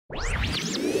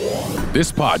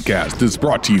This podcast is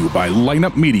brought to you by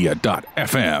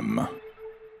lineupmedia.fm.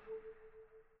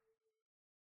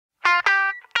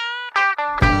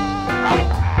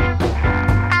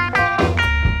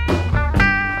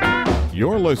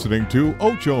 You're listening to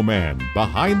Ocho Man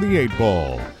Behind the Eight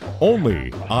Ball,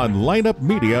 only on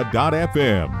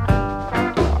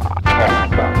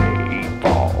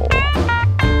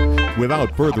lineupmedia.fm.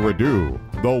 Without further ado,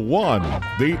 the one,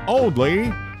 the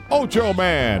only Ocho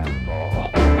Man.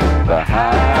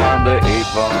 Behind the Eight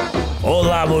Ball.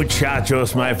 Hola,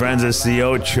 muchachos, my friends. It's the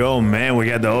Ocho Man. We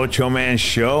got the Ocho Man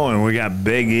Show, and we got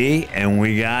Big E, and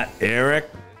we got Eric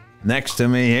next to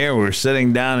me here. We're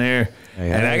sitting down here,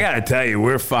 and I got to tell you,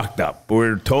 we're fucked up.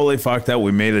 We're totally fucked up.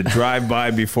 We made a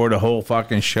drive-by before the whole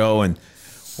fucking show, and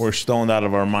we're stoned out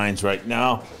of our minds right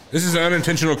now. This is an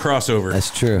unintentional crossover.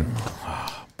 That's true.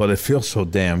 But it feels so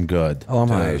damn good. Oh, I'm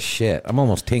high as shit. I'm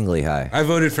almost tingly high. I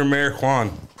voted for Mayor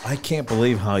Kwan. I can't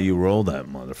believe how you rolled that,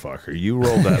 motherfucker. You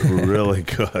rolled that really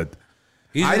good.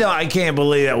 I can't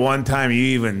believe that one time you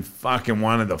even fucking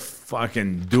wanted to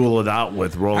fucking duel it out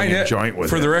with rolling a joint with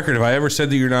For the record, have I ever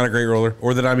said that you're not a great roller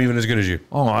or that I'm even as good as you?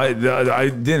 Oh, I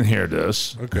didn't hear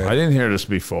this. Okay. I didn't hear this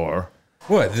before.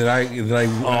 What? Did I?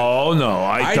 Oh, no.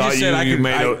 I thought just said you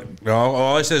made No,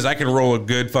 all I said is I can roll a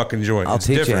good fucking joint. I'll It's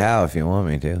teach different. you how if you want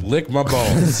me to. Lick my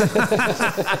balls.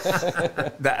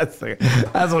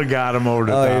 That's what got him over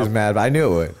the Oh, top. he was mad. But I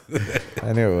knew it would.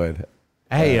 I knew it would.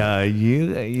 Hey,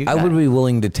 you I would be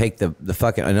willing to take the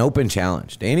fucking an open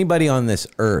challenge to anybody on this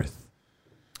earth.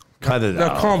 cut it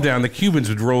Now out. calm down. The Cubans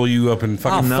would roll you up and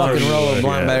I'll fucking fucking roll a shit.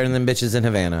 blunt better than bitches in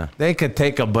Havana. They could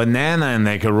take a banana and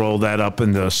they could roll that up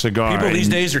into a cigar. People these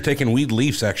and days are taking weed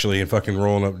leaves actually and fucking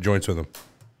rolling up joints with them.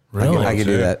 Really? I could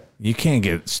do that. You can't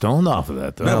get stoned off of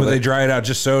that, though. No, but they dry it out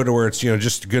just so to where it's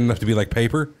just good enough to be like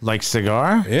paper. Like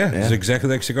cigar? Yeah, it's exactly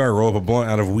like cigar. Roll up a blunt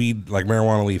out of weed like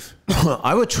marijuana leaf.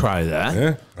 I would try that.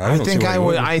 Yeah, I don't think see why I you would.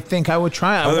 wouldn't. I think I would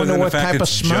try it. I Other wonder than what the fact type of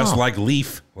it's smell. just like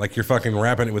leaf, like you're fucking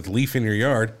wrapping it with leaf in your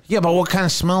yard. Yeah, but what kind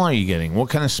of smell are you getting? What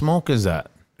kind of smoke is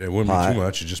that? It wouldn't Pot. be too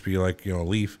much. It'd just be like a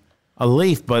leaf. A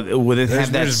leaf, but would it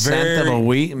have that There's scent of a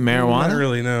wheat marijuana? Not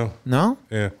really. No. No,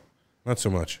 Yeah, not so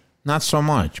much. not so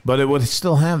much. But it would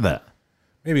still have that.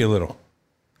 Maybe a little.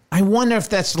 I wonder if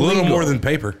that's A legal. little more than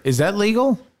paper. Is that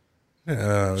legal?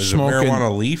 Is Smoking- it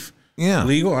marijuana leaf? Yeah.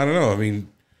 Legal? I don't know. I mean,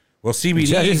 well, CBD.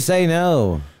 Judges say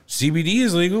no. CBD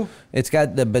is legal. It's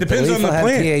got but Depends the on leaf the will have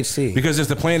plant. THC. Because if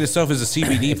the plant itself is a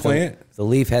CBD plant, The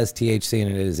leaf has THC in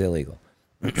it, it is illegal.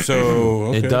 so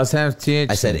okay. It does have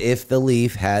THC. I said if the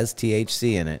leaf has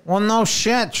THC in it. Well, no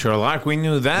shit, Sherlock. We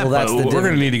knew that. Well, that's but the We're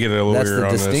going to need to get a That's the lawyer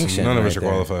on this. distinction None of us right are there.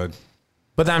 qualified.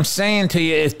 But I'm saying to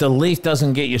you, if the leaf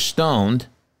doesn't get you stoned,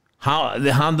 how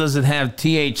does it have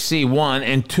THC, one?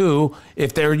 And two,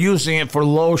 if they're using it for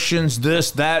lotions,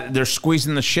 this, that, they're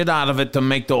squeezing the shit out of it to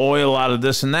make the oil out of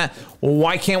this and that. Well,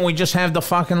 why can't we just have the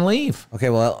fucking leaf?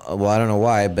 Okay, well, I don't know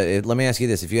why, but let me ask you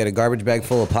this: if you had a garbage bag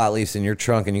full of pot leaves in your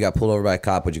trunk and you got pulled over by a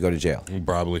cop, would you go to jail?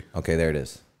 Probably. Okay, there it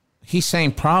is. He's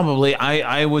saying probably.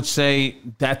 I would say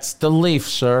that's the leaf,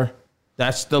 sir.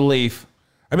 That's the leaf.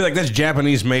 I'd be like, that's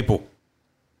Japanese maple.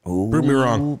 Prove me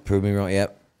wrong. Ooh, prove me wrong.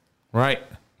 Yep. Right.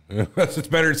 It's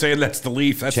better than saying that's the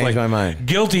leaf. That's Changed like my mind.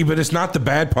 guilty, but it's not the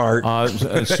bad part.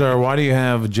 Sir, why do you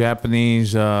have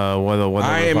Japanese? I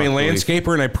am a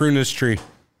landscaper and I prune this tree.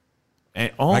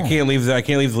 Oh, I can't leave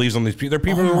the leaves on these people. They're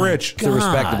people who are rich. It's a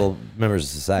respectable members of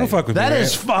society. Don't fuck with That me,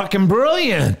 is man. fucking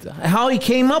brilliant. How he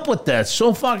came up with that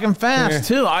so fucking fast,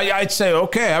 too. I'd say,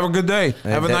 okay, have a good day.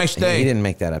 Have a nice day. He didn't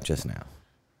make that up just now.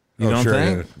 You don't sure,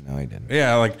 think? No, he didn't.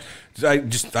 Yeah, like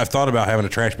I've thought about having a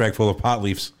trash bag full of pot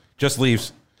leaves, just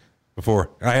leaves. Before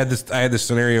I had this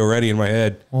scenario ready in my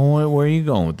head. Well, where are you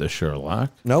going with this,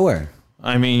 Sherlock? Nowhere.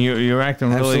 I mean, you're acting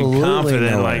really Absolutely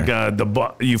confident, nowhere.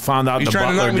 like you found out He's the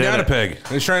trying to butler knock me did down a it. peg.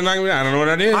 He's trying to knock me down. I don't know what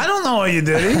I did. I don't know what you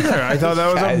did either. I thought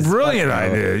that was a Guys, brilliant fuck no.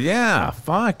 idea. Yeah,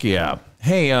 fuck yeah.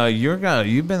 Hey,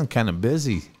 you've been kind of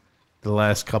busy the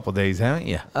last couple of days, haven't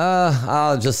you?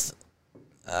 I'll just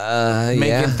Making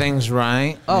yeah. things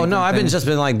right. Oh Making no, I've been things- just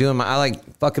been like doing my. I like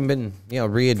fucking been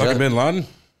Fucking readjusting. Bin Laden.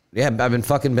 Yeah, I've been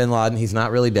fucking Bin Laden. He's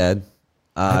not really dead.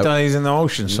 I thought he's in the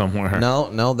ocean somewhere.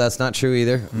 No, that's not true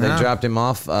either. They No. dropped him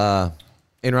off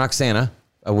in Roxana,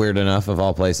 weird enough of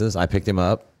all places. I picked him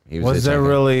up. He Was there hitchhiking.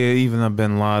 really even a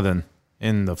Bin Laden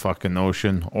in the fucking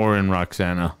ocean or in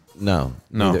Roxana? No,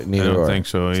 No, neither I don't or. think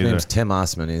so His either. name's Tim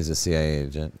Osman. He's a CIA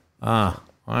agent. All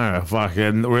right, fuck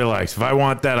it. Relax. If I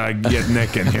want that, I get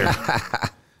Nick in here.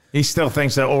 He still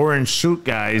thinks that orange suit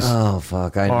guys Oh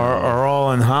fuck! I know. are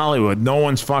all in Hollywood. No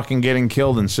one's fucking getting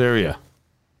killed in Syria.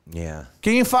 Yeah.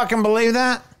 Can you fucking believe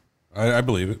that? I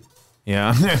believe it.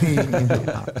 Yeah. He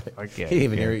didn't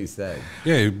even hear what you said.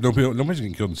 Yeah, nobody's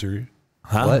getting killed in Syria.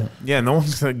 Huh? What? Yeah, no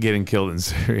one's getting killed in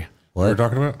Syria. What we're What?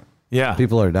 talking about? Yeah.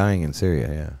 People are dying in Syria,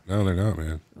 yeah. No, they're not,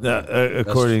 man.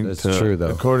 According that's to true, though.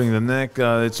 According to Nick,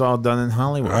 it's all done in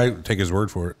Hollywood. I take his word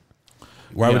for it.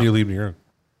 Why would Yeah. you leave me here?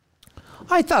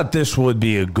 I thought this would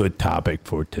be a good topic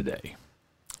for today.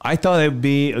 I thought it would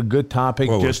be a good topic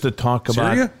Whoa, just to talk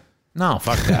about. Syria? No,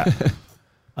 fuck that.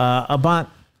 About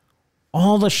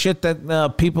all the shit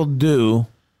that people do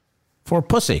for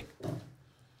pussy,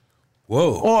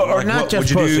 Whoa. or Like, not what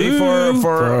just would you pussy, do?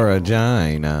 For a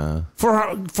vagina.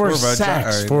 for sex,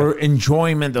 vagina. for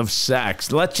enjoyment of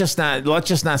sex. Let's just not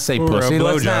say Or pussy. a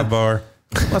Let's blowjob not, bar.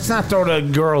 let's not throw the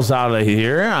girls out of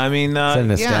here. I mean, Is that an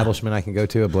yeah. establishment I can go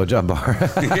to, a blowjob bar?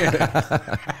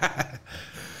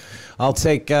 I'll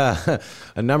take a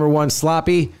number one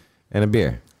sloppy and a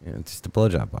beer. Yeah, it's just a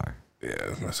blowjob bar. Yeah,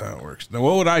 that's how it works. Now,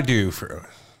 what would I do for?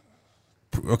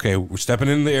 Okay, we're stepping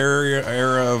in the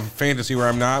era of fantasy where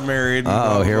I'm not married.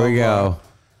 Oh, here we go.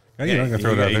 Yeah, you're not gonna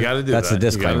throw it out You there. got to do That's that. the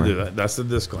disclaimer. You gotta do that. That's the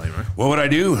disclaimer. What would I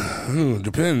do?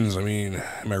 Depends. I mean,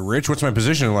 am I rich? What's my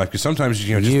position in life? Because sometimes just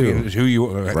You. being who you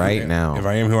Right now. If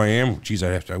I am who I am, geez,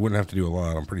 I wouldn't have to do a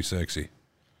lot. I'm pretty sexy.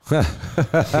 He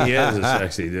is a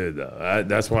sexy dude, though.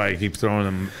 That's why I keep throwing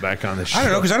him back on the show. I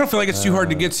don't know because I don't feel like it's too hard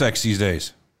to get sex these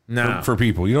days. No. For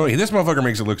people, you know, this motherfucker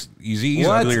makes it look easy. He's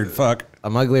What? uglier than fuck.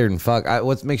 I'm uglier than fuck.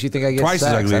 What makes you think I get Twice as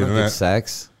sex? uglier I don't than get that.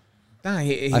 sex. Nah,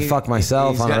 I fuck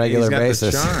myself he's on a regular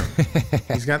basis.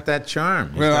 He's got that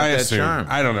charm. He's Well, got I that assume. charm.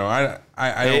 I don't know. I don't, If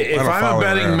I don't I'm follow a it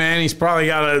betting around. man, he's probably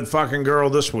got a fucking girl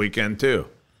this weekend too.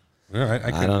 Yeah, I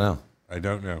don't know. I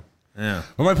don't know. Yeah.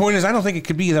 But my point is, I don't think it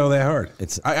could be that hard.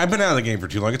 It's- I've been out of the game for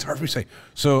too long. It's hard for me to say.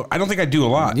 So I don't think I do a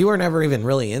lot. You were never even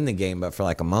really in the game, but for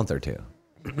like a month or two.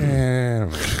 Eh,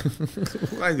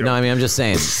 No, I mean, I'm just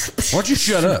saying. why don't you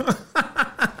shut up?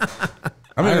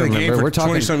 I've been in the game for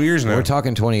 20-some years now. We're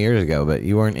talking 20 years ago, but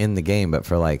you weren't in the game, but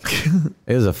for like,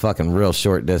 it was a fucking real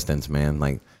short distance, man.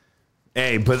 Like,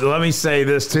 Hey, but let me say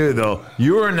this too, though.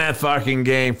 You were in that fucking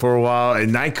game for a while,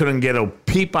 and I couldn't get a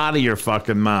peep out of your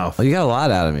fucking mouth. well, you got a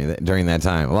lot out of me during that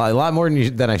time. A lot more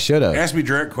than I should have. Ask me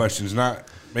direct questions, not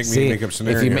make me See, make up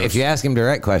scenarios. if you ask him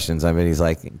direct questions, I mean, he's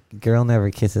like, girl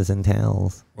never kisses and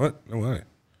tells. What? No way.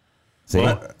 See?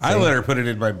 I let her put it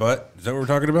in my butt. Is that what we're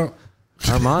talking about?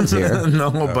 Armand's here.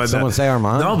 No, but Someone say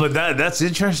Armand? No, but that's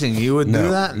interesting. You would do No,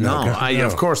 that? no, No, no.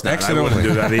 of course not. I Accidentally. wouldn't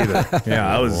do that either. Yeah,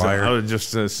 I Liar. was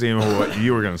just seeing what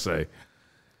you were gonna say.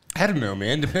 I don't know,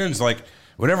 man. Depends. Like,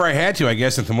 whatever I had to, I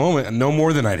guess, at the moment, no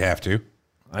more than I'd have to.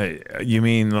 You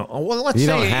mean? Well, let's You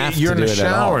say don't have you're to in the do it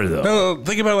at all. shower though. No,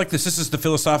 think about it like this. This is the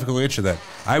philosophical answer to that.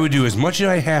 I would do as much as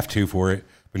I have to for it,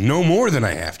 but no more than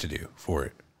I have to do for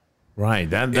it. Right.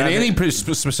 That In any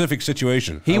specific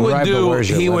situation. he would Right, but do. where's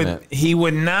your He limit?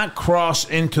 would not cross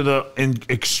into the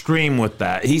extreme with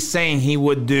that. He's saying he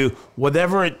would do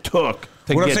whatever it took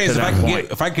to What I'm get saying to is that point.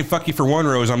 if I could fuck you for one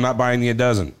rose, I'm not buying you a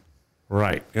dozen.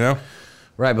 Right. You know?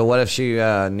 Right, but what if she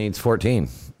needs 14?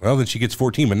 Well, then she gets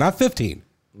 14, but not 15.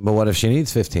 But what if she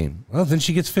needs 15? Well, then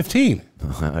she gets 15.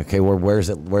 Okay, well, where's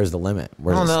the limit?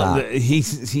 Where's No, it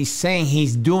stop? he's saying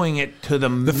he's doing it to the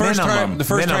The first minimum.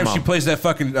 time she plays that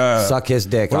fucking Suck his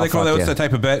dick. What do I'll they call fuck that? What's ya. that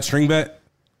type of bet? String bet?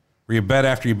 Where you bet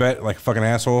after you bet like a fucking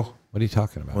asshole. What are you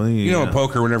talking about? You know, in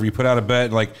poker, whenever you put out a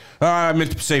bet, like I meant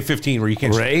to say 15, where you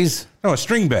can't raise. No, a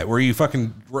string bet where you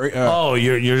fucking Oh,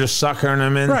 you're just suckering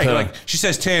him into right. Like she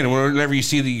says 10, and whenever you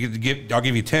see that you get, I'll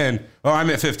give you 10. Oh, I'm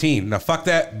at 15. Now fuck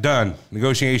that. Done.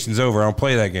 Negotiation's over. I don't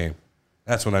play that game.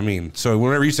 That's what I mean. So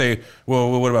whenever you say,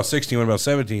 well, what about 16? What about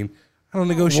 17? I don't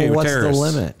negotiate Well, with what's terrorists.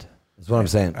 the limit? That's what I'm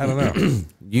saying. I don't know.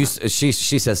 She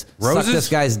says, Roses? suck this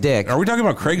guy's dick. Are we talking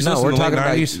about Craigslist No, in we're the talking late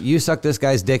about 90s? you suck this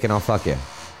guy's dick and I'll fuck you.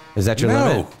 Is that your No.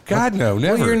 limit? God, no,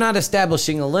 never. Well, you're not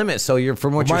establishing a limit, so you're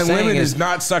from what My you're saying limit is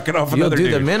not sucking off you'll another do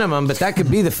dude. the minimum, but that could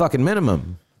be the fucking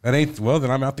minimum. That ain't, well,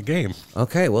 then I'm out the game.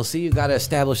 Okay, well, see, you got to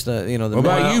establish the What minimum.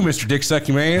 about you, Mr. Dick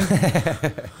Sucky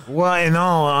Man? Well, in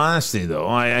all honesty, though,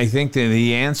 I think that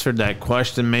he answered that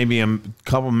question maybe a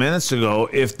couple minutes ago.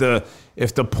 If the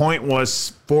point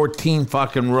was 14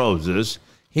 fucking roses,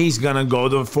 he's gonna go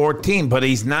to 14, but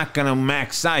he's not gonna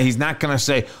max out. He's not gonna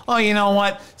say, "Oh, you know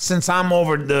what? Since I'm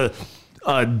over the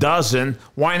dozen,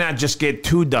 why not just get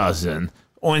 2 dozen?"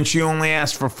 When she only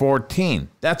asked for 14.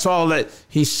 That's all that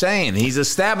he's saying. He's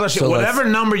establishing So whatever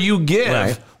number you give.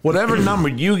 Right. Whatever number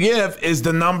you give is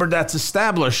the number that's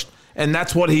established, and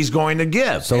that's what he's going to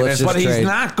give. So let's but just he's trade.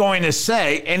 not going to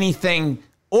say anything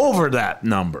over that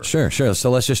number. Sure. So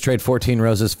let's just trade 14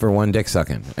 roses for one dick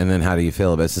sucking. And then how do you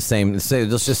feel about it? It's the same. Let's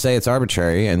just say it's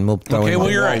arbitrary and we'll throw Okay, in well,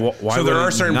 you're right. Why So there would are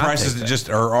it certain not prices take that that? just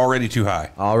are already too high.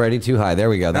 already too high. There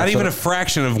we go. Not That's even what- a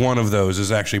fraction of one of those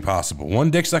is actually possible.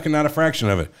 One dick sucking, not a fraction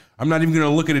of it. I'm not even going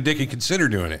to look at a dick and consider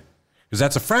doing it. Because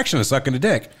that's a fraction of sucking a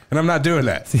dick. And I'm not doing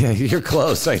that. Yeah, you're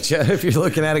close. Like, if you're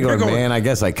looking at it going, going, man, I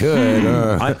guess I could.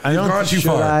 I I've gone too should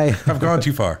far. I? I've gone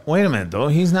too far. Wait a minute, though.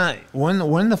 He's not.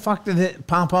 When the fuck did it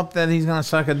pop up that he's gonna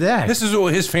suck a dick? This is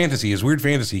his fantasy, his weird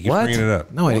fantasy. He keeps What? bringing it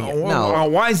up. No, no.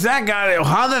 Why's that guy?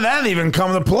 How did that even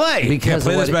come to play? Yeah, Because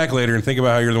play of this what- back later and think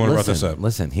about how you're the one who brought this up.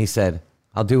 Listen, he said,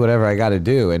 I'll do whatever I got to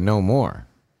do and no more.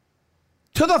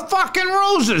 To the fucking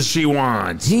roses she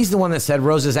wants. He's the one that said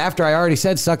roses after I already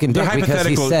said sucking dick because he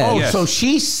hypothetical- said, Oh, yes. so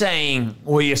she's saying,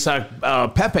 "Will you suck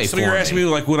Pepe So for you're asking me,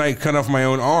 like, would I cut off my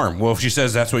own arm? Well, if she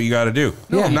says that's what you got to do.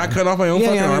 No, Yeah. I'm not cutting off my own Yeah,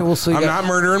 fucking yeah, I mean, arm. well, so you I'm got- not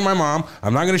murdering my mom.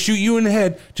 I'm not going to shoot you in the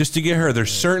head just to get her. There's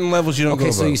certain levels you don't go okay,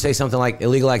 above. so you say something like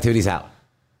illegal activities out.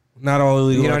 Not all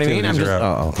illegal You know what I mean? activities are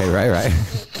out. Oh, okay, right.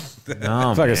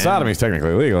 No, Fucking man. sodomy's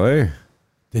technically legal, eh?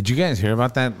 Did you guys hear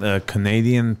about that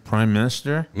Canadian Prime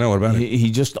Minister? No, what about it? He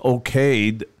just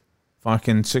okayed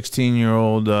fucking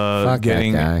 16-year-old Fuck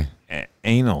getting that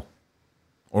anal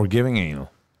or giving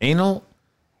anal. Anal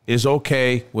is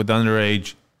okay with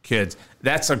underage kids.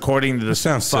 That's according to the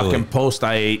sounds fucking silly. post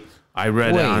I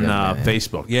read Wait on a minute.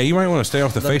 Facebook. Yeah, you might want to stay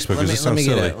off the Facebook because this sounds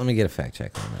silly. Let me get a fact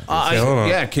check on that. hold on.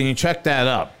 Yeah, can you check that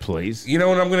up, please? You know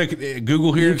what I'm going to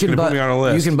Google here? It's going to put me on a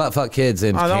list. You can butt fuck kids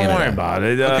in Oh, don't Canada. worry about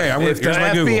it. Okay, if the here's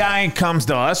my Google. FBI comes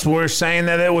to us, we're saying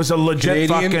that it was a legit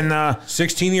Canadian fucking...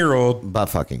 16-year-old Butt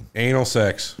fucking. anal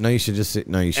sex. No, you should just.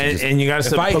 No, you should just. and you got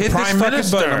to If I put hit this Prime fucking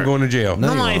Minister. button, I'm going to jail.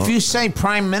 No, you if won't. you say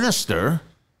Prime Minister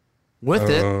with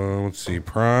it, Let's see.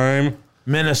 Prime.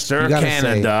 Minister You gotta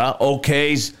Canada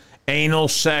okays anal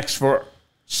sex for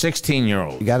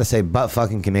 16-year-olds. You got to say butt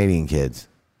fucking Canadian kids.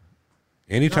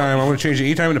 Anytime. I'm going to change it.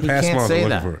 Anytime in the past can't month, say I'm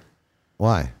that. looking for it.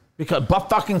 Why? Because butt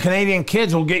fucking Canadian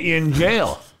kids will get you in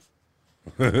jail.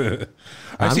 I'm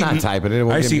not typing it. It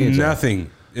won't I get me see in jail. nothing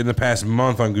in the past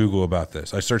month on Google about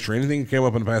this. I searched for anything that came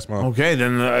up in the past month. Okay,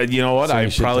 then you know what? So you I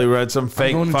should probably read some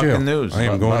fake going to fucking jail. news. I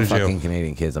am going Butt to jail. fucking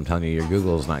Canadian kids. I'm telling you, your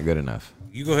Google's not good enough.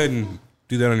 You go ahead and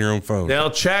do that on your own phone. They'll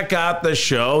check out the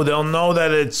show. They'll know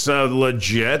that it's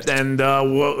legit, and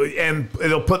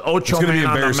it'll put It's Ocho going to be Man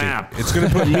on the embarrassing. map. It's going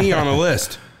to put me on a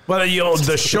list. But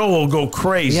the show will go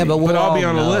crazy. Yeah, but But I'll be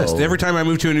all on a know. list. Every time I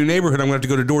move to a new neighborhood, I'm going to have to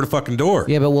go to door to fucking door.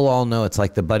 Yeah, but we'll all know it's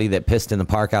like the buddy that pissed in the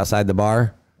park outside the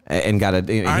bar and got a.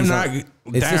 I'm not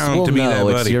down to be that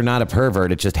buddy. You're not a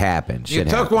pervert. It just happened. you Shit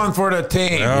took happened. one for the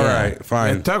team. All right, You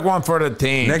fine. took one for the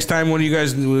team. Next time, one of you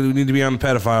guys need to be on the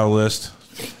pedophile list.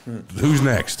 Who's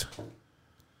next?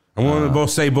 I want to both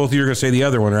say both of you are going to say the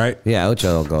other one, right? Yeah,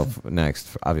 Ocho will go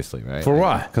next, obviously, right? For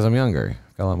what? Because I'm younger.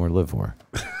 Got a lot more to live for.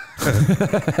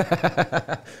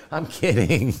 I'm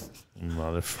kidding.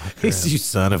 Motherfucker. You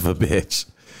son of a bitch.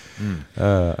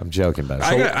 I'm joking, but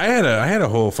I had a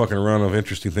whole fucking run of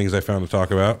interesting things I found to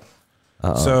talk about.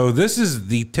 So this is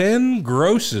the 10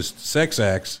 grossest sex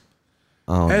acts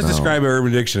as described by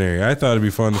Urban Dictionary. I thought it'd be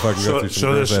fun to fucking go through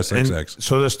some gross ass sex acts.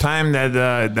 So this time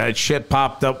that that shit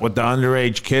popped up with the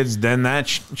underage kids, then that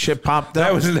shit popped up.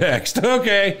 That was next.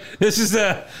 Okay, there's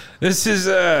a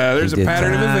did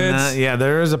pattern of events. Yeah,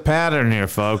 there is a pattern here,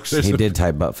 folks. he did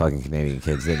type butt fucking Canadian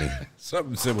kids, didn't he?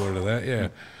 Something similar to that, yeah.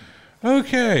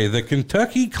 Okay, the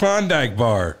Kentucky Klondike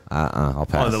Bar. I'll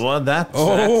pass. That's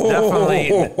definitely.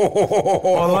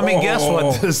 Well, let me guess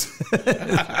what this.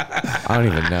 I don't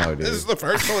even know, dude. This is the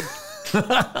first one.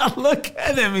 Look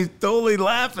at him; he's totally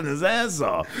laughing his ass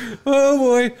off. Oh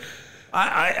boy.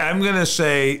 I'm gonna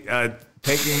say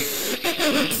taking.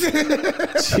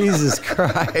 Jesus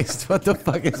Christ. What the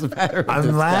fuck is the matter with I'm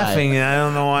this laughing. guy? And I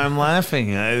don't know why I'm laughing.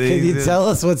 Can you tell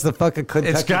us what's the fucking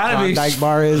Kentucky It's gotta be Klondike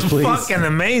bar is, please? fucking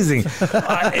amazing.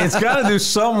 It's gotta do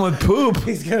something with poop.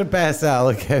 He's gonna pass out.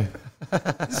 Look at him.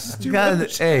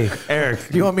 Hey, Eric.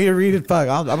 Do you want me to read it? Fuck,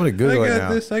 I'm gonna Google it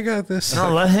now. I got this.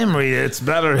 No, let him read it. It's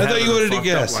better. I thought having you it wanted to fucked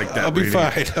guess. up like that I'll be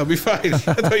reading. fine. I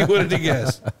thought you wanted to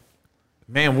guess.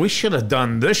 Man, we should have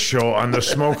done this show on the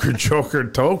Smoker Joker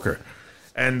Toker,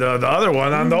 and the other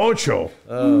one on the Ocho.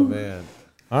 Oh man.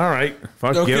 All right, give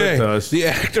it to Okay. us. The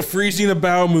act of freezing a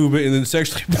bowel movement and then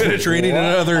sexually penetrating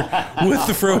another with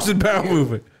the frozen bowel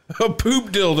movement. A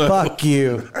poop dildo. Fuck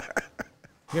you.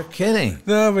 You're kidding?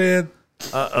 No, man.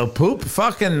 A poop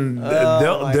fucking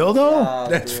dildo?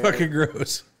 That's fucking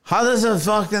gross. How does it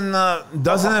fucking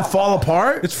doesn't it fall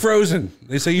apart? It's frozen.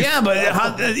 They say you. Yeah,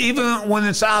 but even when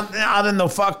it's out in the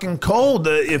fucking cold,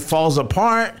 it falls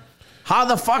apart. How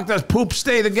the fuck does poop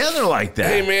stay together like that?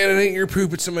 Hey, man, it ain't your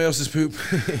poop. It's somebody else's poop.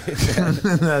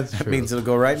 That means it'll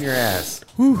go right in your ass.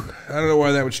 Whew. I don't know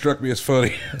why that would struck me as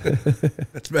funny.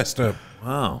 That's messed up.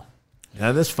 Wow.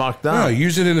 Yeah, this fucked Oh, up.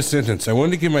 use it in a sentence. I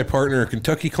wanted to give my partner a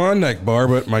Kentucky Klondike bar,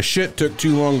 but my shit took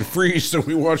too long to freeze, so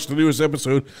we watched the newest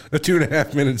episode of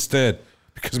 2.5 Men instead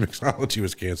because Mixology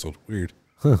was canceled. Weird.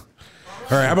 All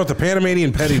right, how about the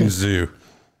Panamanian Petting Zoo?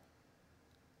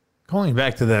 Going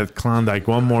back to that Klondike,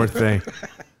 one more thing.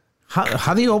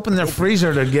 How do you open the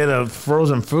freezer to get a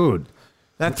frozen food?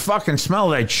 That fucking smell,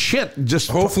 that shit just...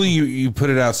 Hopefully you put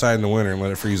it outside in the winter and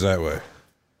let it freeze that way.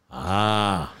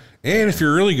 Ah. And if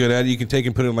you're really good at it, you can take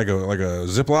and put it in like a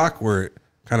Ziploc where it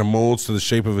kind of molds to the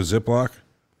shape of a Ziploc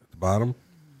at the bottom.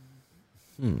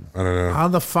 I don't know. How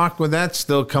the fuck would that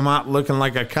still come out looking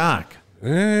like a cock?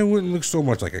 It wouldn't look so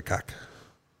much like a cock.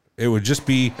 It would just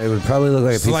be It would probably look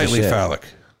like a piece of slightly shit. phallic.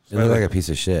 It would look like a piece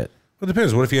of shit. Well, it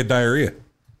depends. What if you had diarrhea?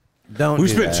 Don't We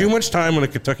do spent that. too much time on a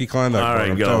Kentucky Klondike All bar,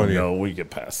 right, I'm go, telling you. go. We can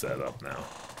pass that up now.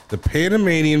 The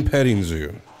Panamanian Petting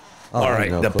Zoo. Oh, All right,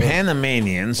 no the clue.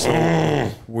 Panamanians.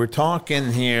 We're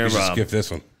talking here. You should skip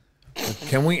this one.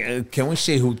 Can we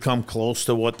see who'd come close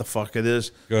to what the fuck it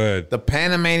is? Go ahead. The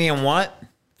Panamanian what?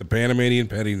 The Panamanian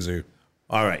Petting Zoo.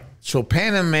 All right. So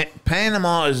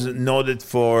Panama is noted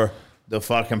for the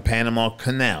fucking Panama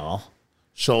Canal.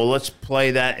 So let's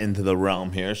play that into the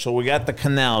realm here. So we got the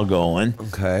canal going.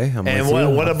 Okay. I'm And with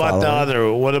you. what I'm about the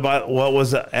following. other? What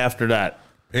was after that?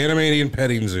 Panamanian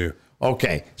Petting Zoo.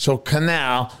 Okay, so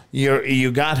canal,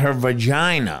 you got her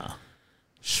vagina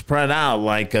spread out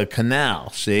like a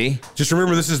canal. See? Just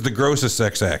remember, this is the grossest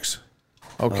sex acts.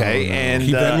 Okay, and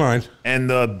Keep that in mind. And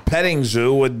the petting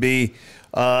zoo would be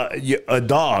a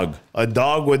dog. A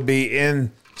dog would be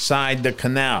inside the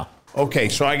canal. Okay,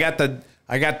 so I got the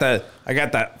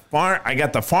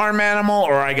farm animal,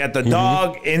 or I got the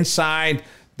dog inside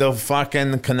the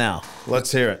fucking canal.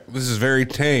 Let's hear it. This is very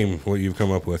tame, what you've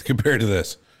come up with, compared to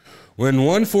this. When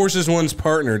one forces one's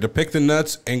partner to pick the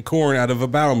nuts and corn out of a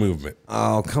bowel movement.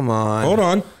 Oh, come on. Hold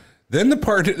on. Then the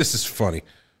partner, this is funny,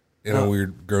 in a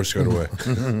weird, gross kind of way.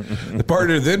 The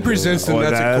partner then presents the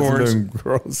nuts and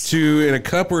corns in a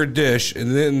cup or a dish,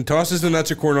 and then tosses the nuts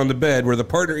or corn on the bed, where the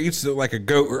partner eats it like a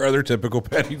goat or other typical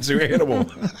petting zoo animal.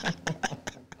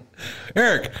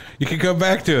 Eric, you can come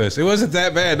back to us. It wasn't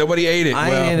that bad. Nobody ate it. I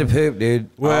ain't into poop, dude.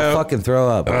 well, I'll fucking throw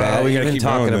up. Okay? we You've gotta been keep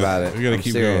talking going, about then. it. We gotta I'm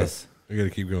keep serious. going. We gotta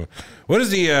keep going. What is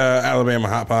the Alabama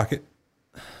Hot Pocket?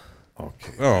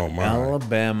 Okay. Oh my.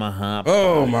 Alabama hop.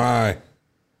 Oh my.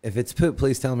 If it's poop,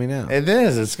 please tell me now. It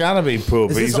is. It's got to be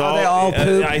poop. Is this- He's are they all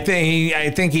poop? I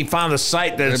think he found a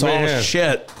site that's It all may have.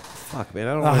 shit. Fuck, man.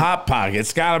 I don't A know. hot pocket.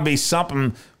 It's got to be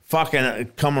something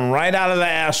fucking coming right out of the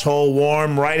asshole,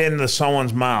 warm right into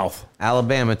someone's mouth.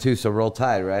 Alabama, too, so roll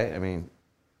tide, right? I mean,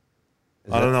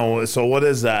 I don't know. So what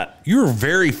is that? You were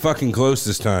very fucking close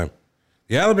this time.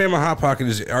 The Alabama Hot Pocket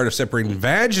is the art of separating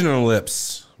vaginal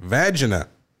lips. Vagina.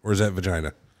 Or is that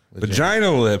vagina?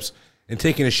 Vaginal lips and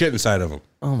taking a shit inside of them.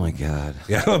 oh my God.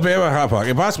 The Alabama Hot Pocket.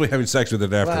 And possibly having sex with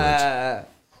it afterwards.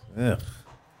 Yeah.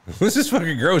 This is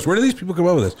fucking gross. Where do these people come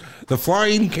up with this? The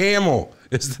Flying Camel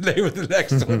is the name of the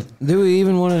next one. Do we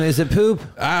even want to? Is it poop?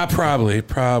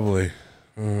 Probably.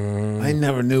 I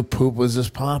never knew poop was this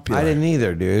popular. I didn't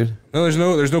either, dude. No,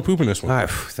 there's no poop in this one. All right,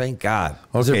 thank God.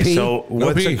 Is there Okay, pee? so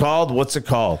what's pee. it called? What's it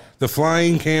called? The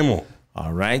Flying Camel.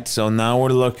 All right, so now we're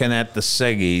looking at the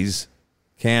Siggy's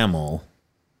camel.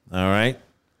 All right.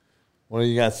 What do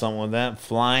you got? Something with that?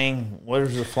 Flying?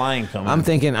 Where's the flying coming? I'm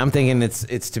thinking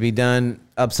it's to be done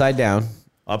upside down.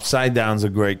 Upside down's a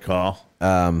great call.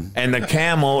 And the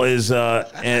camel is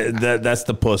that's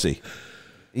the pussy.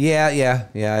 Yeah.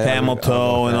 Camel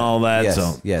toe and all that, Yes,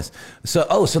 so. yes. So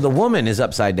the woman is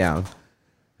upside down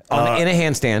in a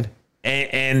handstand,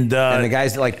 And and the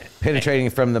guy's like penetrating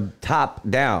from the top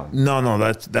down. no,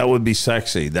 that would be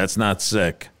sexy. That's not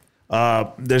sick.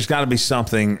 There's got to be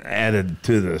something added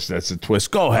to this. That's a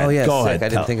twist. Go ahead. Oh yeah, Go sick. ahead. I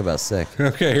didn't think about sick.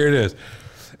 Okay, here it is.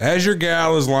 As your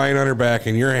gal is lying on her back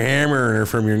and you're hammering her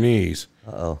from your knees,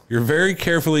 you're very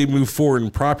carefully move forward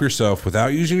and prop yourself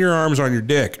without using your arms on your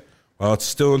dick while it's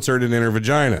still inserted in her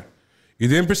vagina. You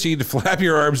then proceed to flap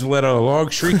your arms and let out a long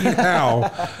shrieking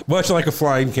howl, much like a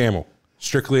flying camel.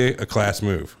 Strictly a class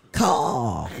move.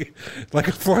 Caw. Like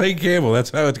a flying camel. That's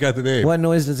how it's got the name. What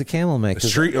noise does a camel make?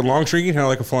 A long shrieking howl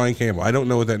like a flying camel. I don't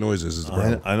know what that noise is. The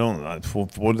problem. I don't.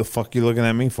 What the fuck you looking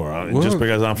at me for? Just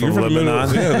because I'm from You're the middle-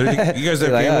 Lebanon? Yeah, you guys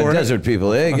have Like, camel. right? desert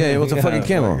people. Hey, what's a fucking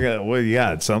camel? Yeah, what you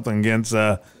got? Something against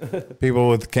people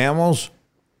with camels?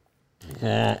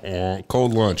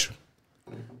 Cold lunch.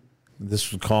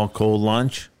 This was called cold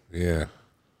lunch. Yeah.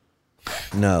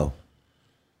 No.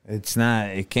 It's not.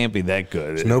 It can't be that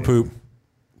good. It's no poop.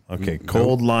 Okay,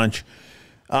 cold lunch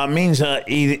means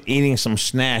eating some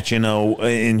snatch.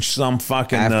 In some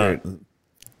fucking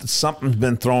something's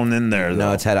been thrown in there. No,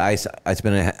 though. it's had ice. It's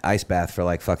been an ice bath for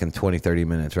like fucking 20, 30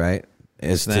 minutes, right?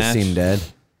 It's to Snatch? seem dead.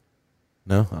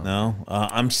 No. Oh. No,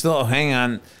 I'm still. Hang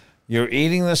on. You're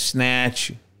eating the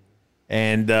snatch,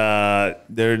 and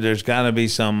there's got to be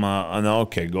some.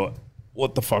 Okay, go.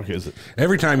 What the fuck is it?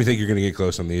 Every time you think you're going to get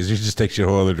close on these, it just takes you a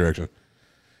whole other direction.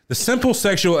 The simple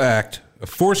sexual act of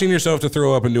forcing yourself to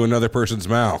throw up into another person's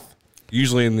mouth,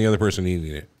 usually in the other person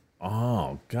eating it.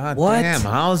 Oh God! What? Damn!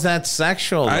 How is that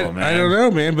sexual? Though, man? I don't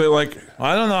know, man, but like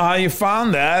I don't know how you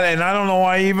found that, and I don't know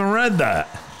why you even read that.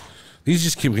 these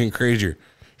just keep getting crazier.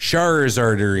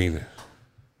 Charizardine.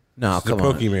 No, It's the come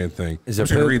on. Pokemon thing. Is I'm it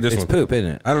just gonna poop? read this It's one. poop,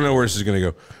 isn't it? I don't know where this is going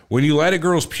to go. When you light a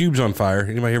girl's pubes on fire,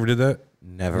 anybody ever did that?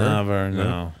 Never.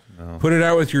 No. Put it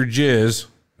out with your jizz,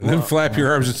 and then flap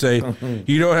your arms and say,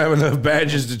 "You don't have enough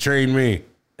badges to train me."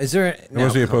 Is there? It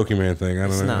must be a Pokemon thing. I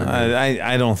don't know. not.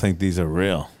 I don't think these are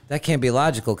real. That can't be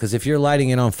logical because if you're lighting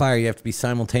it on fire, you have to be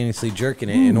simultaneously jerking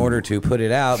it in order to put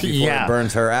it out before Yeah. it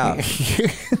burns her out.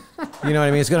 You know what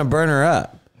I mean? It's going to burn her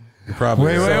up. Probably.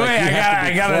 Wait! you have to I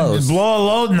be gotta close. blow a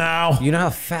load now. You know how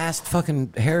fast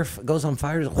fucking hair goes on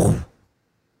fire?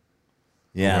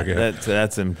 Yeah, Oh my God.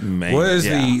 that's amazing. What is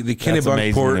Yeah, the that's Kennebunkport?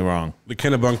 amazingly wrong. The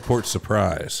Kennebunkport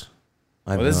surprise.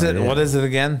 What is it? What is it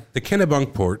again? The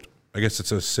Kennebunkport. I guess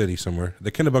it's a city somewhere.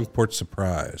 The Kennebunkport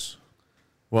surprise.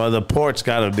 Well, the port's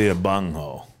got to be a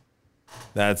bunghole.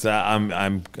 That's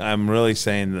I'm really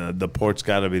saying the port's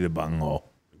got to be the bunghole.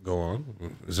 Go on.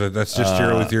 That's just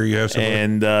your only theory you have? Somewhere?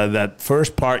 And that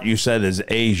first part you said is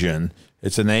Asian.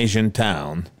 It's an Asian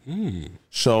town.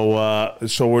 So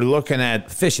we're looking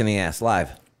at. Fish in the ass,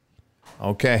 live.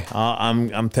 Okay,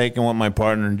 I'm taking what my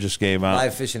partner just gave out.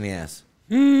 Live fish in the ass.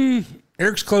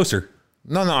 Eric's closer.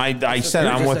 No, I said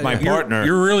You're I'm just with saying my that. partner.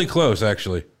 You're really close,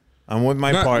 actually. I'm with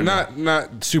my partner.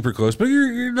 Not super close, but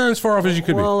you're not as far off as you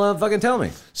could be. Well, fucking tell me.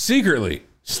 Secretly,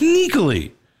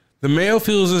 sneakily, the male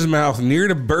fills his mouth near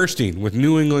to bursting with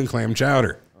New England clam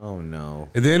chowder. Oh, no.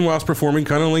 And then, whilst performing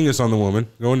cunnilingus on the woman,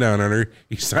 going down on her,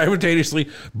 he simultaneously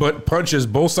butt punches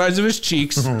both sides of his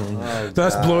cheeks,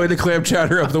 thus blowing the clam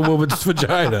chowder up the woman's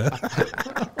vagina.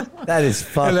 That is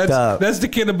fucked And up. that's the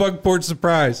Kennebunkport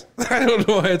surprise. I don't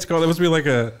know why it's called. It must be like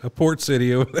a port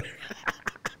city over there.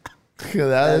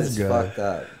 That is fucked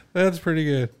up. That's pretty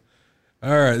good. All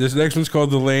right, this next one's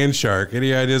called the land shark.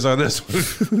 Any ideas on this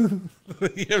one?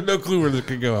 You have no clue where this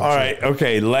could go. All right,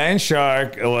 okay. Land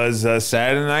Shark was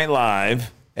Saturday Night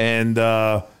Live, and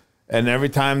every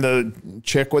time the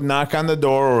chick would knock on the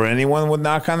door or anyone would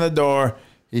knock on the door,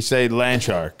 he'd say Land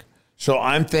Shark. So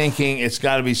I'm thinking it's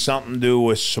got to be something to do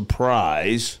with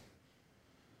surprise.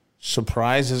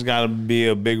 Surprise has got to be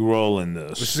a big role in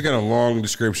this. This has got a long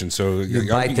description, so you're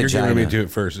bite giving me vagina. to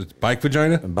it first. It's bike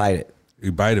vagina? Bite it.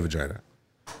 You bite a vagina.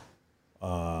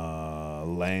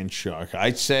 Land Shark.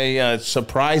 I'd say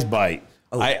surprise bite.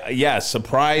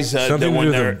 Surprise Something to when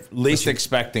do they're with least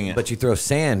expecting it. But you throw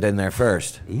sand in there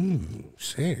first.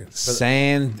 Sand.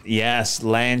 Sand, yes.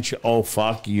 Oh,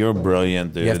 fuck. You're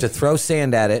brilliant, dude. You have to throw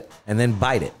sand at it and then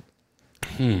bite it.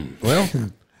 Well,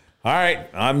 All right.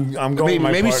 I'm going with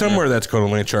my maybe partner. somewhere that's called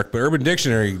a land shark, but Urban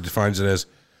Dictionary defines it as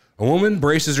a woman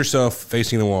braces herself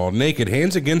facing the wall, naked,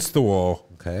 hands against the wall,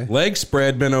 Okay. legs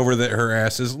spread, bent over her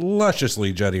ass is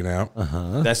lusciously jutting out.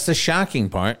 That's the shocking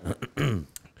part.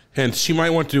 Hence, she might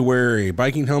want to wear a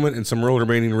biking helmet and some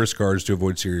rollerblading wrist guards to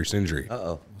avoid serious injury.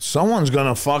 Someone's going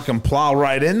to fucking plow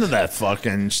right into that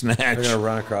fucking snatch. They're going to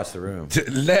run across the room.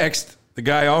 Next, the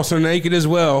guy also naked as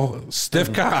well,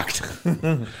 stiff cocked,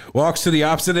 walks to the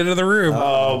opposite end of the room.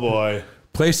 Oh, boy.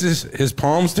 Places his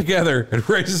palms together and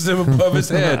raises them above his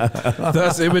head,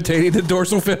 thus imitating the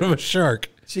dorsal fin of a shark.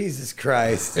 Jesus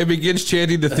Christ. And begins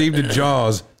chanting the theme to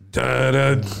Jaws.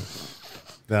 Dun-dun.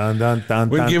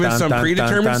 When given some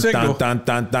predetermined signal,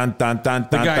 the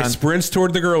guy sprints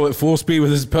toward the girl at full speed with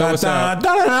his pelvis out,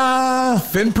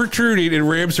 fin protruding, and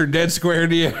rams her dead square in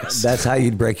the ass. That's how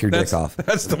you'd break your dick That's, off.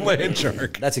 that's the land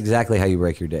shark. That's exactly how you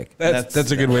break your dick. That's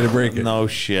a good way to break it. No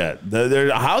shit.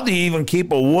 How do you even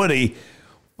keep a Woody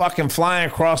fucking flying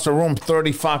across the room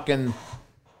 30 fucking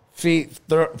feet,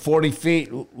 40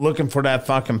 feet looking for that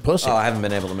fucking pussy? Oh, I haven't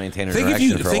been able to maintain a Think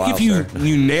erection for a while, if you sir.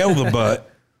 you nail the butt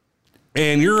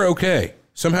and you're okay.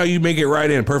 Somehow you make it right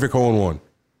in, perfect hole in one.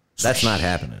 That's not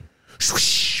happening.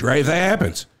 Swish, right? That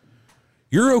happens.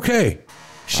 You're okay.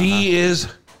 She is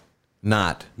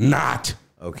Not. not.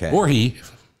 Okay. Or he.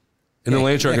 In the Yeah,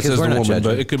 land shark, yeah, it 'cause says the we're not woman, but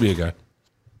judging. it could be a guy.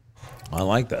 I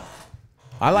like that.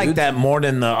 I like that more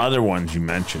than the other ones you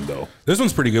mentioned, though. This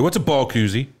one's pretty good. What's a ball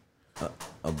koozie?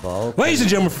 A ball. Ladies and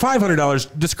gentlemen, for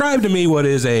 $500, describe to me what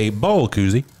is a ball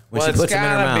koozie. When Well, she it's puts them in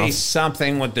her gotta be mouth.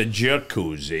 something with the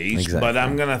jacuzzis, Exactly. but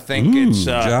I'm gonna think it's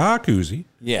Jacuzzi.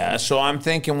 yeah. So I'm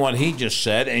thinking what he just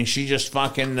said, and she just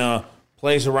fucking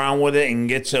plays around with it and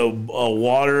gets a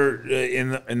water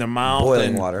in the mouth,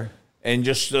 Boiling water. and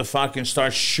just fucking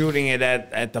starts shooting it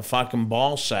at the fucking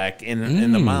ball sack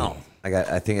in the mouth.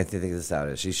 I think this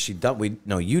out.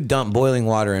 You dump boiling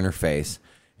water in her face,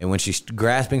 and when she's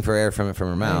grasping for air from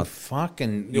her mouth.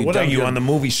 Fucking, You what are dump you your- on the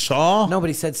movie Saw?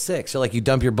 Nobody said sick. So like you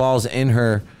dump your balls in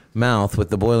her mouth with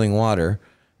the boiling water,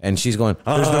 and she's going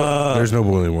There's no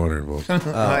boiling water involved.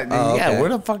 Yeah, okay. where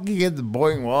the fuck you get the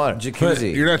boiling water? But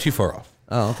jacuzzi. you're not too far off.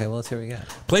 Oh, okay. Well, let's hear what we got.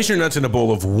 Place your nuts in a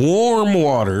bowl of warm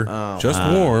water, just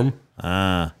warm.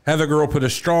 Have a girl put a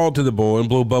straw to the bowl and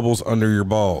blow bubbles under your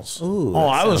balls. Ooh, Oh,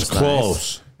 that I was sounds close.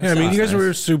 nice. Yeah, I mean, you guys nice.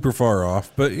 were super far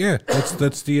off, but yeah,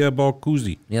 that's the ball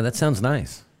koozie. Yeah, that sounds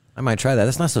nice. I might try that.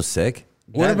 That's not so sick.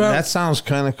 What about? that? Sounds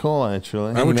kind of cool,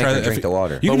 actually. I would make try her that. drink the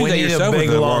water. You But can do we that need a yourself. big,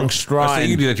 with the long I straw say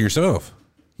you can do that to yourself.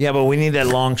 Yeah, but we need that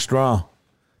long straw.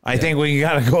 I think we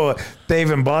gotta go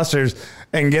Dave and Buster's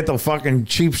and get the fucking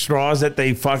cheap straws that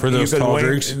they fucking For those you could tall win,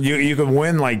 drinks? You could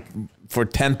win like for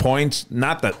 10 points.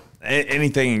 Not that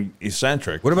anything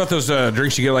eccentric. What about those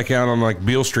drinks you get like out on like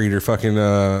Beale Street or fucking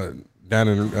down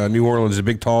in New Orleans? The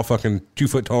big tall fucking 2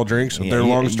 foot tall drinks with their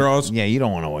long straws. Yeah, you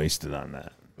don't want to waste it on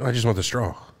that. I just want the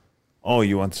straw. Oh,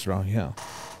 you want the straw? Yeah,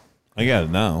 I got it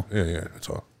now. Yeah, that's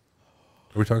all.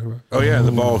 What are we talking about? Oh yeah,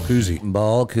 the ball koozie.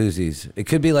 Ball koozies. It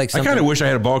could be like I something. kind of wish I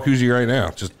had a ball koozie right now.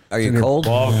 Just Are you cold?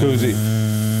 Ball koozie.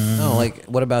 No, like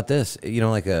what about this?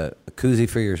 Like a koozie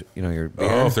for your your beer.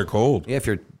 oh, if they're cold, Yeah, if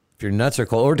your nuts are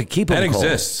cold, or to keep them that cold.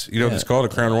 exists. You know, it's called a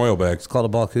Crown Royal bag. It's called a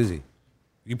ball koozie.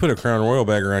 You put a Crown Royal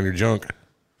bag around your junk,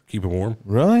 keep it warm.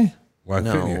 Really? Why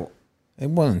couldn't you? No, It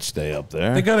wouldn't stay up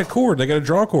there. They got a cord. They got a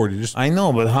draw cord. You just I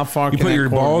know, but how far you can put that your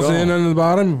cord balls go? in on the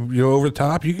bottom, over the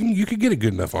top. You could get it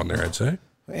good enough on there. I'd say.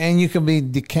 And you can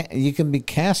be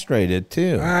castrated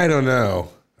too, I don't know.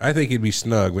 I think it'd be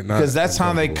snug, but not because that's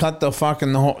how they cut the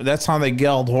fucking. That's how they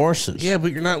geld horses. Yeah,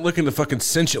 but you're not looking to fucking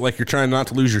cinch it like you're trying not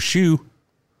to lose your shoe.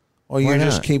 Or you're Why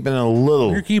just not? keeping it a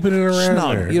little. You're keeping it around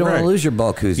snug. there. you don't want Right. to lose your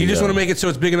ball koozie. You just though. want to make it so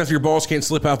it's big enough your balls can't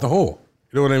slip out the hole.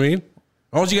 You know what I mean?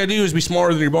 All you got to do is be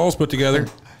smarter than your balls put together.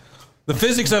 The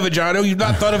physics of it, Jono. You've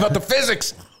not thought about the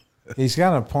physics. He's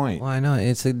got a point. Well, I know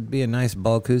it'd be a nice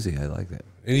ball koozie. I like that.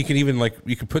 And you can even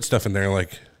you could put stuff in there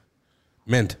like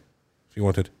mint if you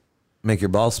wanted. Make your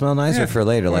balls smell nicer Yeah, for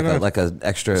later, why not? like a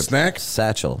extra Snack?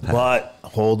 satchel. But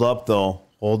hold up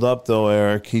though,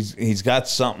 Eric. He's got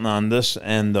something on this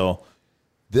end though.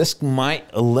 This might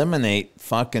eliminate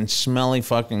fucking smelly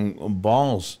fucking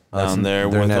balls down there.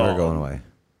 They're with never all- going away.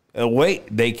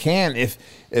 Wait, they can if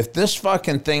this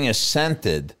fucking thing is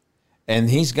scented. And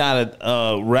he's got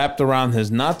it wrapped around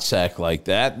his nutsack like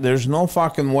that. There's no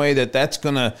fucking way that's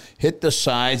gonna hit the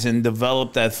sides and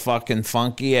develop that fucking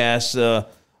funky ass a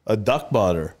duck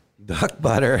butter. Duck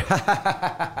butter.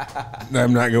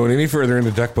 I'm not going any further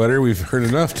into duck butter. We've heard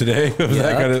enough today. Of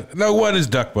that kind of, no, what is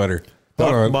duck butter?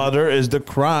 Hold Duck on. butter is the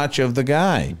crotch of the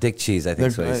guy. Dick cheese, I think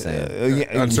is what he's saying.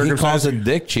 Yeah, he Uncircumcised- calls it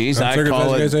dick cheese. I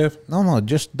call uncircumcised it guys have? no,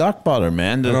 just duck butter,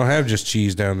 man. I don't have just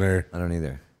cheese down there. I don't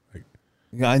either.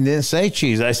 I didn't say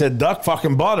cheese. I said duck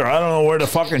fucking butter. I don't know where the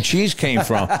fucking cheese came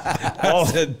from. I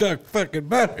said duck fucking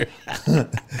butter.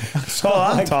 That's all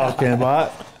I'm talking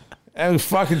about. Every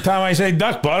fucking time I say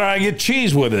duck butter, I get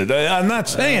cheese with it. I'm not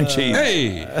saying cheese.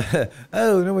 Hey.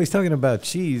 Oh, nobody's talking about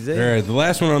cheese. All right, the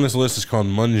last one on this list is called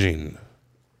munging.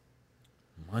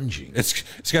 Munging.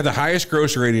 It's got the highest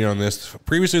gross rating on this.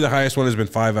 Previously, the highest one has been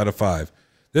 5 out of 5.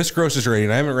 This grossest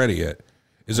rating, I haven't read it yet,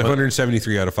 is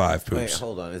 173 out of 5 poops. Wait,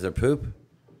 hold on. Is there poop?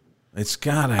 It's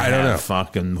gotta I don't know. have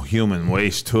fucking human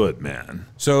waste to it, man.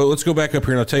 So let's go back up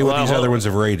here and I'll tell you what Well, these hold- other ones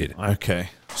have rated. Okay.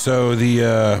 So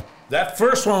the That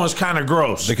first one was kind of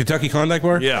gross. Kentucky Klondike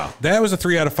bar, Yeah. that was a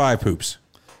 3 out of 5 poops.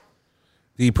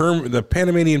 The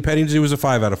Panamanian petting zoo was a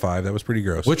 5 out of 5. That was pretty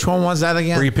gross. Which one was that Where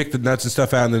again? you pick the nuts and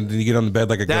stuff out and then you get on the bed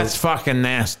like a That's goat. fucking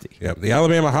nasty. Yep. The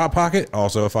Alabama Hot Pocket,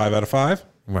 also a 5 out of 5.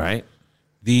 Right.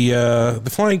 The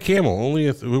Flying Camel,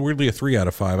 only weirdly a 3 out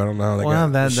of 5. I don't know how that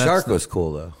got. that, The shark was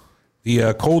cool though.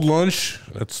 The Cold Lunch,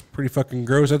 that's pretty fucking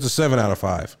gross. That's a 7 out of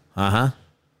 5. Uh-huh.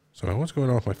 So what's going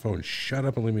on with my phone? Shut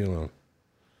up and leave me alone.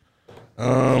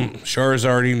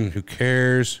 Charizarding, who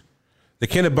cares? The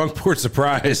Kennebunkport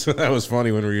Surprise. That was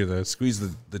funny when we squeezed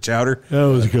the chowder. That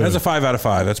was good. That's a 5 out of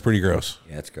 5. That's pretty gross.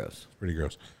 Yeah, it's gross. Pretty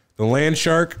gross. The Land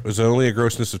Shark was only a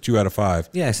grossness of 2 out of 5.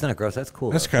 Yeah, it's not gross. That's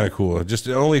cool. That's though. kind of cool. Just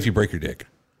only if you break your dick.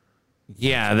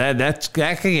 Yeah, that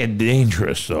can get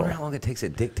dangerous I wonder though. how long it takes a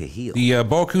dick to heal. The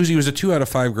ball koozie was a 2 out of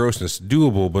 5 grossness.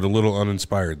 Doable, but a little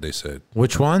uninspired, they said.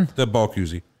 Which one? The ball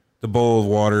koozie. The bowl of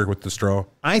water with the straw.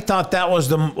 I thought that was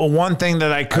the one thing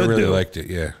that I could I really do. liked it,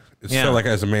 yeah. It Yeah. felt like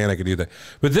as a man I could do that.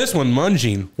 But this one,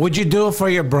 munging, Would you do it for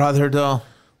your brother though?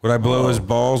 would I blow his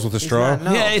balls with a straw? not-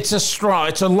 No. Yeah, it's a straw.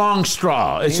 It's a long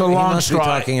straw. It's a He long must straw. be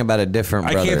talking about a different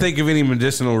I brother. can't think of any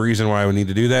medicinal reason why I would need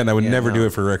to do that, and I would never no. do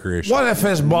it for recreation. What if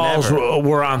his balls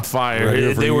were on fire? Would I do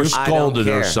it for They were you? I don't scalded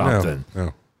or care. something.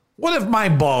 No. What if my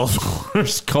balls were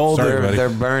scalded? Sorry, buddy. They're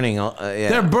burning. Yeah.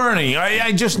 They're burning.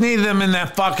 I just need them in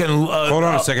that fucking. Hold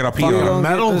on a second, I'll pee You on don't them. get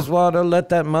metal? this water, let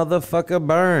that motherfucker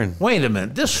burn. Wait a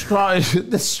minute. This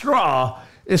straw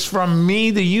is from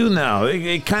me to you now.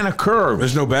 It kind of curves.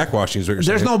 There's no backwashing, is what you're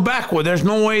There's saying. no backward. There's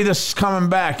no way this is coming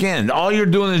back in. All you're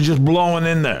doing is just blowing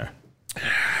in there.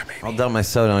 I'll dump my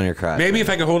soda on your crotch. Maybe if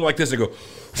I could hold it like this and go,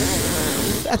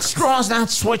 That straw's not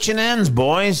switching ends,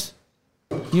 boys.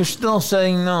 You're still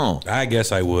saying no. I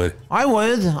guess I would. I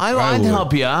would. I'd would.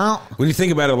 help you out. When you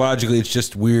think about it logically, it's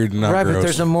just weird and not Right, gross. but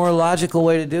there's a more logical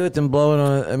way to do it than blowing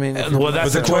on it. I mean, if Well,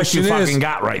 that's But the the choice you question is- fucking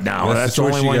got right now. That's That's the the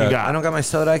choice only you one you got. I got. don't got my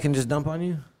soda, I can just dump on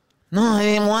you. No, I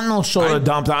didn't want no soda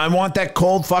dumped. I want that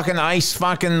cold fucking ice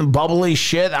fucking bubbly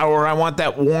shit, or I want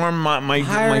that warm.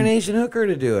 Hire an Asian hooker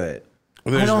to do it.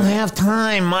 I don't have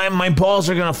time. My balls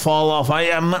are gonna fall off.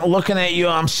 I'm looking at you.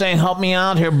 I'm saying, help me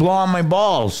out here. Blow on my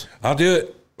balls. I'll do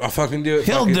it. I'll fucking do it.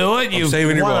 He'll Fuck it. do it. I'm You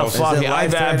saving your wanna balls. fuck Is it it.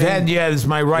 I've life-threatening? had you as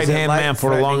my right hand man for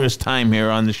the life-threatening? longest time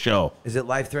here on the show. Is it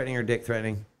life-threatening or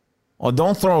dick-threatening? Oh,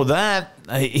 don't throw that.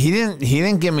 He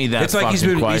didn't give me that. It's like he's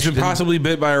fucking been question. possibly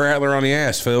bit by a rattler on the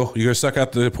ass, Phil. You gonna suck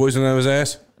out the poison out of his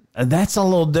ass? That's a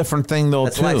little different thing though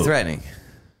That's too. life-threatening.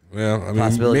 Well, I mean,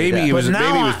 Possibility of maybe death. he was But now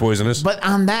maybe he was I- poisonous. But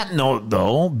on that note,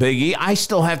 though, Biggie, I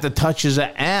still have to touch his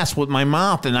ass with my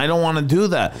mouth, and I don't want to do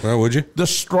that. Well, would you? The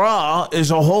straw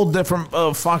is a whole different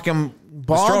fucking The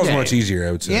ball straw's game. much easier,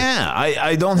 I would say. Yeah,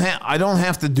 I don't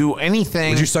have to do anything.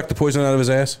 Would you suck the poison out of his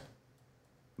ass?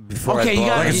 Before Okay, I you blow,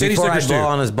 got- Like a city before I slickers blow do.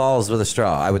 on his balls with a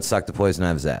straw, I would suck the poison out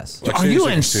of his ass. Like Are city you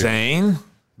slickers do. insane?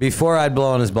 Before I'd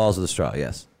blow on his balls with a straw,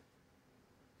 yes.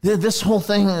 This whole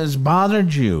thing has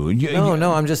bothered you.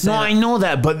 No, I'm just saying- No, I know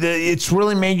that, but it's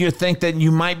really made you think that you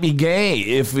might be gay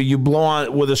if you blow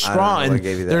on with a straw. know what And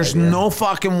gave you that there's idea. no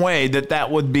fucking way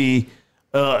that would be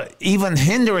even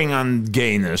hindering on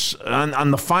gayness,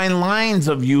 on the fine lines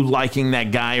of you liking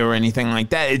that guy or anything like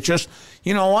that. It just,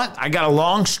 you know what? I got a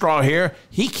long straw here.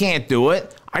 He can't do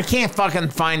it. I can't fucking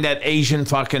find that Asian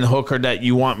fucking hooker that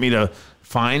you want me to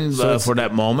find for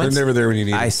that moment. They're never there when you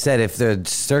need I it. said if the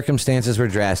circumstances were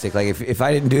drastic, like if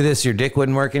I didn't do this, your dick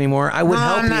wouldn't work anymore, I would No,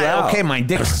 help I'm you not- out. Okay, my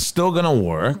dick's still gonna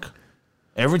work.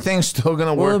 Everything's still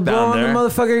gonna Well, work blow down on there. the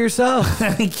motherfucker yourself.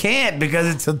 He can't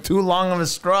because it's too long of a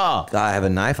straw. I have a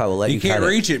knife. I will let you, You can't cut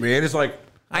reach it, man. It's like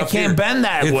I up can't here. bend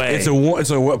that way. It's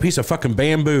a piece of fucking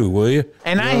bamboo, will you?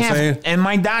 And You know I what I'm saying? have, and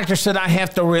my doctor said I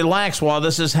have to relax while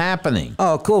this is happening.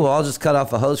 Oh, cool. Well, I'll just cut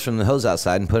off a hose from the hose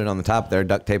outside and put it on the top there,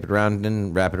 duct tape it around,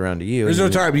 and wrap it around to you. There's no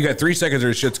And time. You got 3 seconds or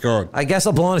his shit's gone. I guess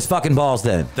I'll blow on his fucking balls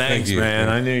then. Thanks, you. man.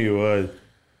 I knew you would.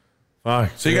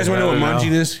 Fuck. So you guys want to know what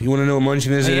munging is? You want to know what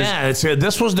munging is? Yeah,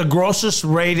 this was the grossest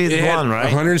rated It had one, right?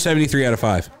 173 out of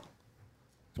 5.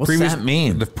 What's that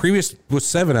mean? The previous was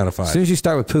 7 out of 5. As soon as you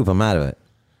start with poop, I'm out of it.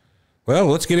 Well,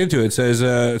 let's get into it. It says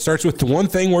it starts with the one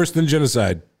thing worse than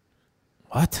genocide.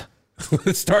 What?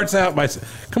 It starts out by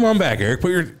come on back, Eric.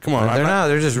 Come on. They're not.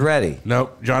 They're just ready.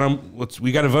 Nope, John.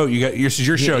 We got to vote. This is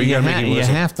your show. You got to make me you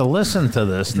listen. have to listen to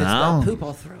this now. Poop,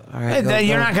 I'll throw. All Hey, right,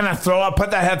 you're not gonna throw up. Put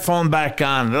that headphone back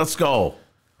on. Let's go.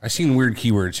 I seen weird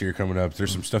keywords here coming up.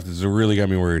 There's some stuff that's really got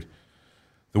me worried.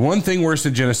 The one thing worse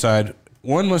than genocide: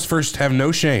 one must first have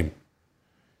no shame.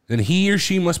 Then he or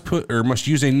she must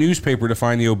use a newspaper to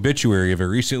find the obituary of a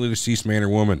recently deceased man or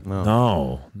woman.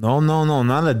 No,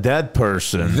 not a dead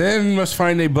person. Then must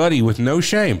find a buddy with no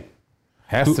shame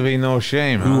Has to be no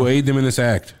shame. who Huh? will aid them in this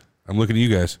act. I'm looking at you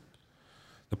guys.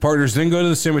 The partners then go to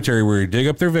the cemetery where you dig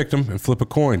up their victim and flip a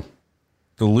coin.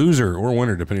 The loser, or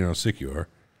winner, depending on how sick you are,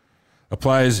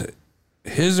 applies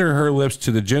his or her lips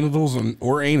to the genitals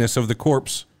or anus of the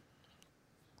corpse.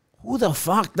 Who the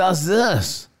fuck does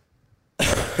this?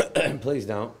 Please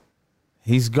don't.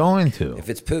 He's going to. If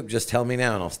it's poop, just tell me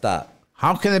now and I'll stop.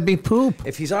 How can it be poop?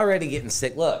 If he's already getting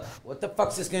sick, look, what the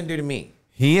fuck's this gonna do to me?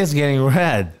 He is getting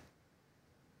red.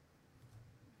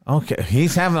 Okay,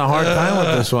 he's having a hard time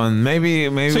with this one. Maybe.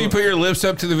 So you put your lips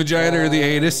up to the vagina or the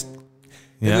anus,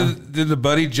 Yeah. and then the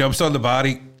buddy jumps on the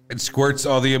body and squirts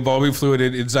all the embalming fluid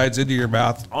insides into your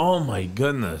mouth. Oh my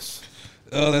goodness.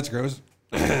 Oh, that's gross.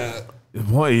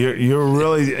 Boy, you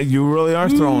really are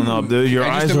throwing up, dude. Your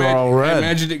eyes are all I red.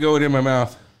 imagined it going in my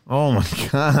mouth. Oh my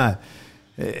God.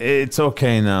 It's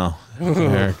okay now,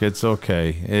 Eric. It's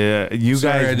okay. You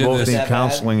Sorry, I guys did both this. need That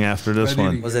counseling after this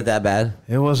one. Was it that bad?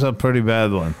 It was a pretty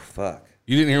bad one. Fuck.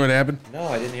 You didn't hear what happened? No,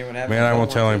 I didn't hear what happened. Man, I won't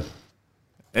tell him.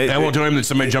 I won't tell him that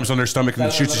somebody jumps on their stomach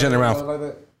and shoots the shit in their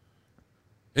mouth.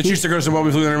 It used to grow some bubble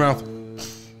fluid in their mouth.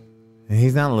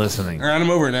 He's not listening. All right, I'm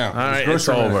over it now. All right, it's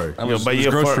over.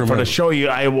 For the show,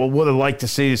 I would have liked to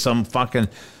see some fucking.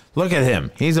 Look at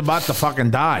him. He's about to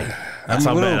fucking die. That's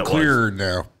I'm how a bad little it was. clearer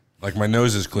now. Like my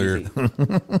nose is clear.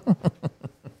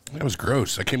 That was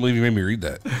gross. I can't believe you made me read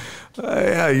that.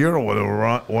 Yeah, you're the one who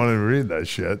wanted to read that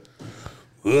shit.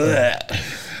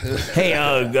 Hey,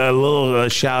 a little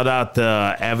shout out to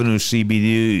Avenue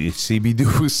CBD.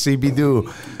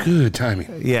 Good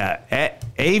timing. Yeah,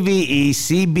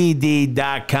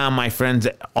 AVECBD.com, my friends.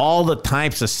 All the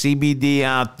types of CBD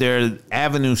out there.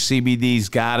 Avenue CBD's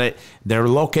got it. They're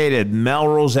located at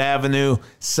Melrose Avenue,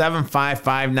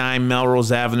 7559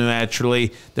 Melrose Avenue,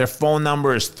 actually. Their phone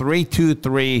number is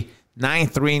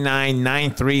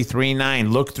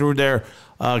 323-939-9339. Look through their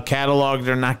catalog.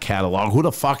 They're not catalog. Who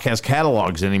the fuck has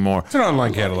catalogs anymore? It's an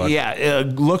online catalog. Yeah,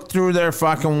 look through their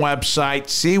fucking website.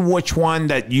 See which one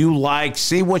that you like.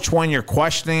 See which one you're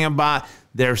questioning about.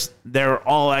 They're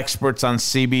all experts on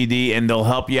CBD, and they'll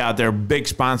help you out. They're big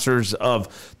sponsors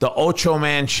of the Ocho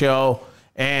Man Show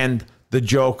and the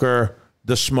Joker,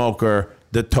 the Smoker,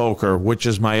 the Toker, which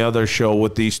is my other show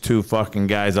with these two fucking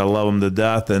guys. I love them to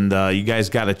death, and you guys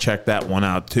got to check that one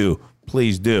out too.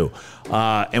 Please do.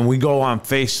 And we go on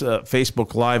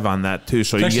Facebook Live on that too,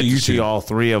 so you get to see all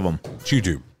three of them. It's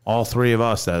YouTube. All three of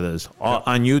us, that is.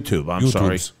 On YouTube, I'm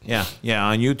sorry. Yeah,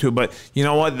 on YouTube. But you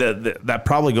know what? That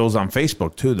probably goes on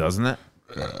Facebook too, doesn't it?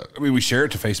 I mean, we share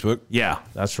it to Facebook. Yeah,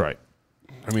 that's right.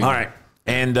 I mean, All right.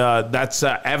 And that's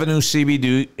Avenue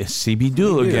CBD.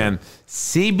 CBD again.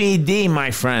 CBD,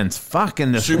 my friends.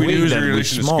 Fucking this Scooby-Doo weed is that in we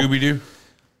relation to smoke. Scooby-Doo?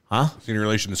 Huh? It's in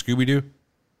relation to Scooby-Doo?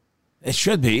 It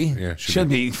should be. Yeah, should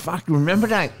be. Fuck, remember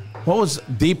that? What was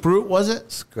Deep Root, was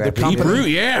it? Scrappy The company? Deep Root,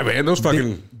 yeah, man. Those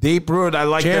fucking... Deep Root. I'd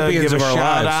like to Champions give a of our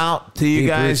shout lives. out to you Deep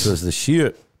guys. Roots was the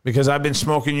shit. Because I've been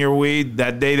smoking your weed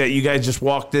that day that you guys just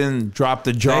walked in, dropped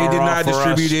the jar. They did off not for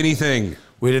distribute us. anything.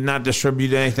 We did not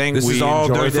distribute anything. This we is all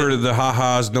done enjoyed for it. the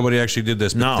ha-has. Nobody actually did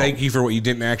this. But No. thank you for what you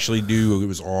didn't actually do. It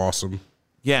was awesome.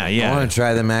 Yeah, I yeah. want to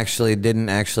try them didn't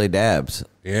actually dabs.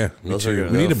 Yeah, me Those too. are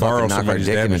We need to they'll borrow fucking knock our somebody's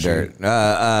dick dad in the machine.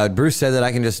 dirt. Bruce said that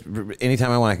I can just,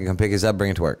 anytime I want, I can come pick his up, bring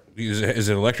it to work. Is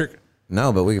it electric?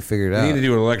 No, but we can figure it We need to out.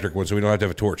 do an electric one so we don't have to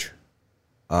have a torch.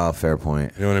 Oh, fair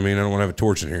point. You know what I mean? I don't want to have a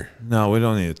torch in here. No, we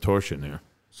don't need a torch in here.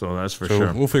 So that's for So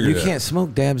sure. we'll figure You it out. can't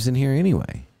smoke dabs in here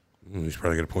anyway. He's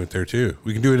probably got a point there, too.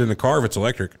 We can do it in the car if it's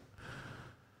electric.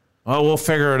 Oh, we'll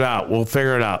figure it out. We'll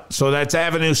figure it out. So that's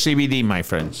Avenue CBD, my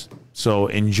friends. So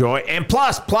enjoy. And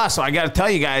plus, I got to tell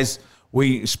you guys,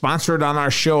 we sponsored on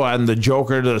our show on the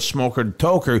Joker, the Smoker, the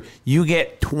Toker. You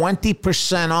get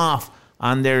 20% off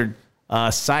on their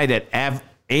site at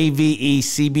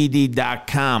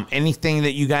avecbd.com. Anything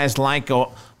that you guys like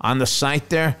on the site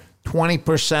there,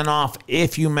 20% off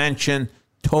if you mention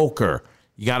Toker.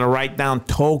 You got to write down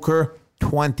Toker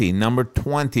 20, number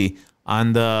 20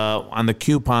 on the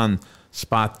coupon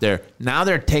spot there. Now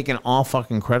they're taking all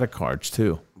fucking credit cards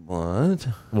too. What?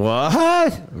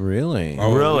 What? Really?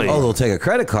 Really? Oh, they'll take a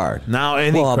credit card. Now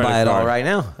any Well, I'll credit buy it all card. right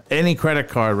now. Any credit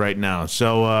card right now.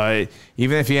 So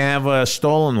even if you have a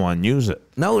stolen one, use it.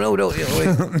 No.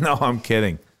 Wait. No, I'm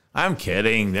kidding.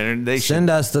 They should Send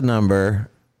us the number.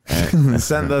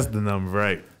 send us the number,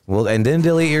 right? Well, and then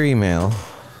delete your email.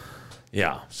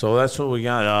 Yeah. So that's what we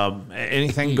got.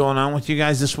 Anything going on with you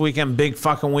guys this weekend? Big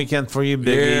fucking weekend for you,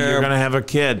 Biggie. Yeah. You're gonna have a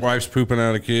kid. Wife's pooping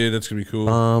out a kid. That's going to be cool.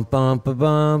 Bump.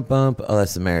 Oh,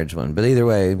 that's the marriage one. But either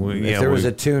way, if there was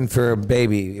a tune for a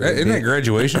baby, it would Isn't be- that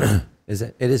graduation? Is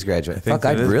it? It is graduate. think Fuck,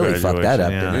 I it is really fucked that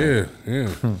up. graduation,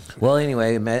 Didn't I? Yeah. Well,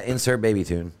 anyway, insert baby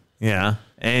tune. Yeah.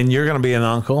 And you're gonna be an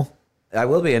uncle. I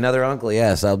will be another uncle.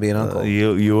 Yes, I'll be an uncle.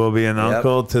 You will be an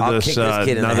uncle to I'll this kick this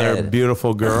kid in the another head.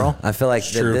 beautiful girl. I feel like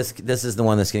True. this is the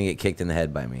one that's going to get kicked in the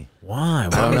head by me. Why? Why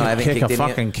don't would know, I you haven't kick a kicked any-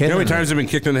 fucking kid? You know how many in the- times I've been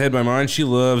kicked in the head by mine? She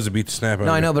loves to beat the snap out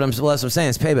No, of I me. know, but that's what I'm saying.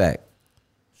 It's payback.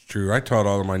 It's true. I taught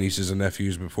all of my nieces and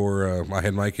nephews before I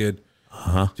had my kid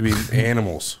to be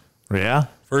animals. Yeah.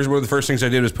 One of the first things I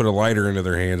did was put a lighter into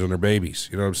their hands when they're babies.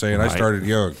 You know what I'm saying? I Right. started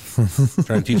young,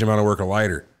 trying to teach them how to work a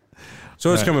lighter.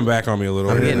 So it's coming back on me a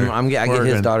little. I bit. get his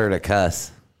Working. daughter to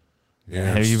cuss.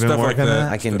 Yeah, Have you been stuff like working that.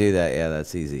 that? I can do that. Yeah,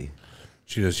 that's easy.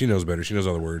 She does. She knows better. She knows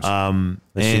all the words.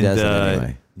 But she does it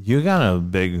anyway. You got a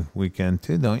big weekend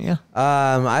too, don't you?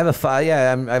 I have I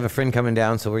have a friend coming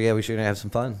down, so we should have some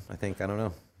fun. I think. I don't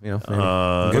know. You know,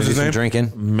 maybe. What's his name?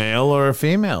 Drinking. Male or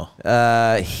female?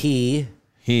 He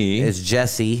He is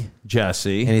Jesse,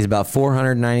 Jesse. and he's about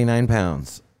 499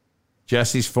 pounds.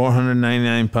 Jesse's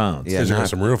 499 pounds. Yeah, guys are having not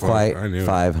some real fun. quite I knew it.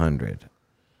 500.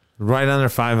 Right under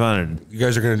 500. You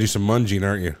guys are going to do some munging,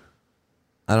 aren't you?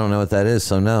 I don't know what that is,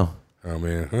 so no. Oh,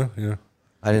 man. Huh? Yeah.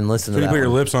 I didn't listen So to you that put your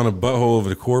one. lips on a butthole of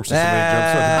the corpse and somebody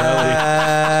jumps on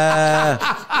the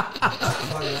belly.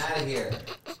 Fucking out of here.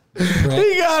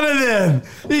 He got it in.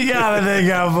 He got it in.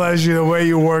 God bless you. The way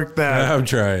you worked that. I'm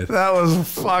trying. That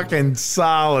was fucking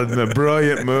solid. A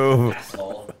brilliant move.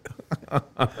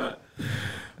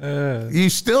 You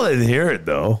still didn't hear it,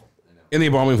 though. And the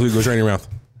embalming fluid goes right in your mouth.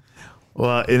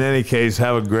 Well, in any case,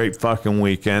 have a great fucking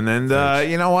weekend. And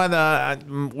you know what?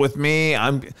 With me,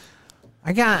 I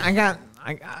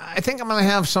think I'm gonna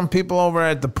have some people over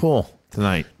at the pool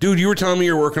tonight. Dude, you were telling me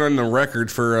you're working on the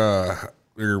record for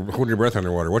you're holding your breath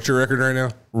underwater. What's your record right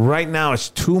now? Right now, it's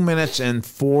 2 minutes and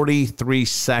 43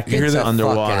 seconds Get the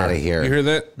underwater. fuck out of here. You hear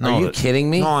that? Are you kidding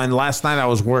me? No, and last night I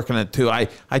was working it too. I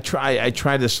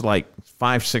try this like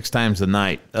 5-6 times a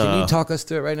night. Can you talk us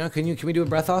through it right now? Can we do a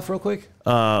breath off real quick?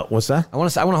 What's that? I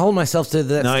want to hold myself to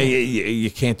that. No, you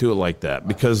can't do it like that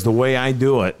because the way I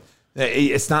do it,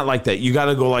 it's not like that. You got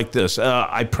to go like this.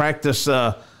 I practice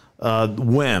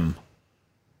Wim.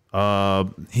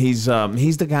 He's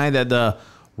the guy that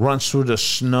runs through the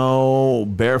snow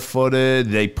barefooted.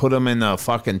 They put him in a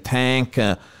fucking tank.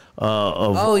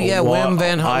 Wim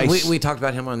Van Hoff. ice. We talked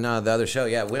about him on the other show.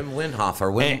 Yeah, Wim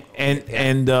Winhofer.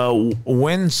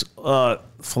 Wynn's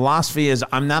philosophy is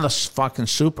I'm not a fucking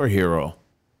superhero.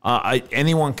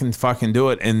 Anyone can fucking do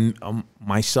it, and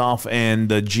myself and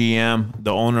the GM,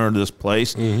 the owner of this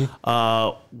place, we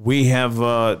have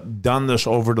done this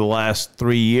over the last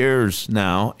 3 years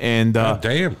now, and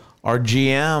Damn. our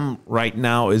GM right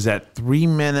now is at 3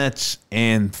 minutes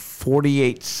and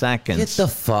 48 seconds. Get the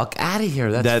fuck out of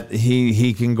here. That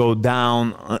he can go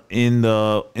down in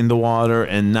the water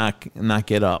and not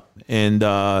get up, and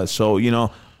so you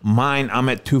know. Mine, I'm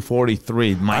at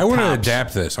 243. I want to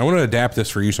adapt this. I want to adapt this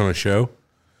for use on a show.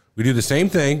 We do the same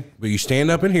thing, but you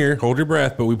stand up in here, hold your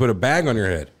breath, but we put a bag on your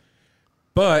head.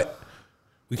 But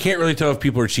we can't really tell if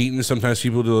people are cheating. Sometimes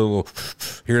people do a little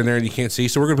here and there and you can't see.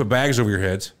 So we're going to put bags over your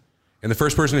heads. And the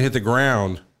first person to hit the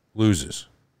ground loses.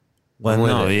 Well,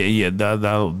 no,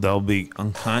 they'll be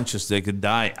unconscious. They could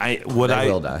die. They will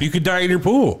die. You could die in your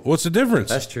pool. What's the difference?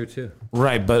 That's true too.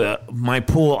 Right, but my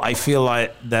pool, I feel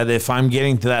like that if I'm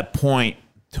getting to that point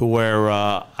to where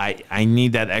I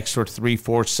need that extra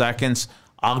 3-4 seconds,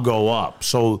 I'll go up.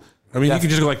 So I mean, you could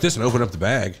just go like this and open up the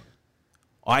bag.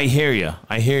 I hear you,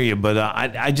 but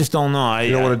I just don't know.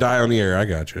 You don't want to die on the air. I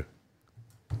got you.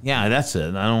 Yeah, that's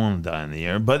it. I don't want to die in the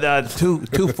air. But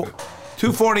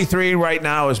 243 right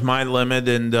now is my limit.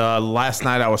 And last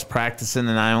night I was practicing,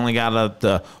 and I only got up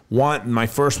to one. My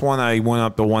first one, I went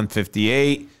up to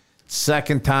 158.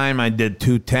 Second time, I did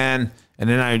 210. And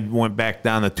then I went back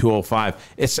down to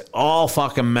 205. It's all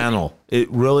fucking mental. It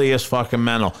really is fucking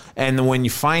mental. And when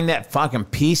you find that fucking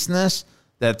peaceness,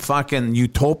 that fucking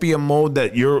utopia mode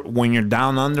that when you're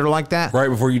down under like that. Right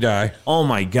before you die. Oh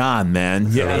my God, man!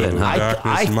 Yeah,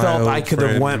 I felt I could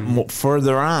have went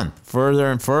further and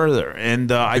further.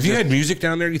 And if you had music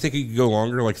down there, do you think you could go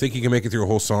longer? Like, think you can make it through a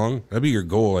whole song? That'd be your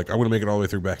goal. Like, I want to make it all the way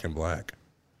through Back in Black.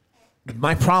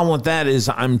 My problem with that is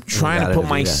I'm trying to put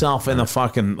myself in a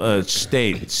fucking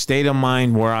state of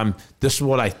mind where this is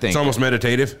what I think. It's almost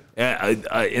meditative.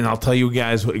 And I'll tell you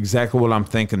guys exactly what I'm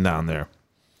thinking down there.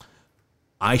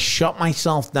 I shut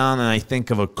myself down and I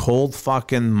think of a cold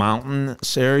fucking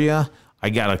mountainous area. I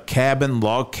got a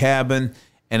log cabin,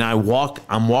 and I'm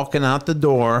walking out the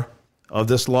door of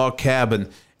this log cabin.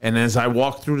 And as I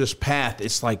walk through this path,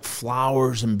 it's like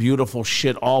flowers and beautiful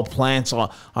shit, all plants.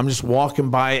 I'm just walking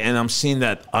by, and I'm seeing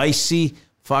that icy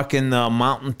fucking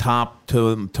mountaintop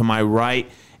to my right.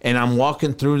 And I'm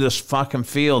walking through this fucking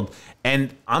field.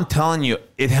 And I'm telling you,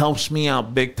 it helps me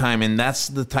out big time. And that's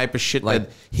the type of shit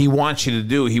that he wants you to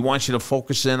do. He wants you to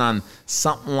focus in on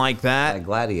something like that. Like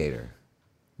Gladiator.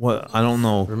 What? I don't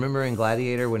know. Remember in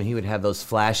Gladiator when he would have those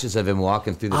flashes of him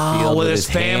walking through the field with his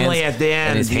family hands, at the end,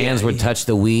 and his hands would touch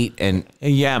the wheat, and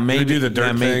maybe do the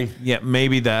dirt thing. Yeah,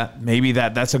 maybe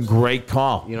that. That's a great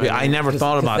call. you know I never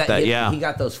thought about that. Yeah, he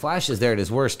got those flashes there at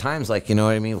his worst times. Like, you know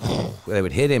what I mean? They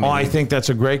would hit him. I think that's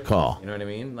a great call. You know what I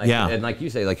mean? Yeah. And like you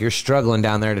say, like you're struggling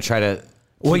down there to try to.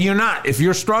 Well, you're not. If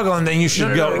you're struggling, then you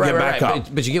should get back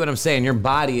up. But you get what I'm saying. Your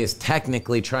body is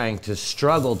technically trying to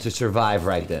struggle to survive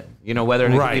right then. You know,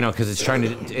 because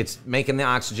it's making the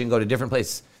oxygen go to different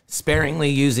places. sparingly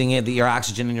using your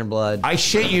oxygen in your blood. I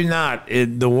shit you not.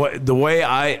 The way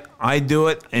I do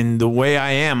it and the way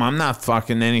I am, I'm not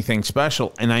fucking anything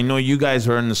special. And I know you guys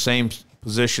are in the same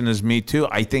position as me too.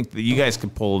 I think that you guys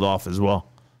could pull it off as well.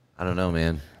 I don't know,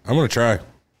 man. I'm gonna try.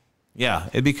 Yeah,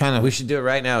 it'd be kind of. We should do it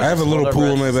right now. I have a Just little hold our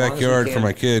pool in my breath as long as we backyard for can,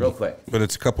 my kid, real quick. but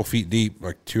it's a couple feet deep,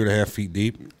 like 2.5 feet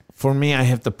deep. For me, I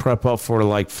have to prep up for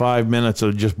like 5 minutes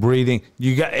of just breathing.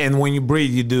 And when you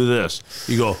breathe, you do this.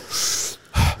 You go.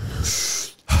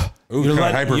 Ooh, you're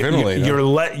hyperventilating.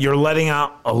 You're letting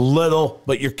out a little,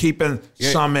 but you're keeping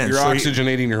some in. You're So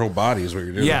oxygenating your whole body is what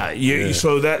you're doing. Yeah,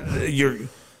 so that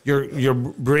you're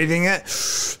breathing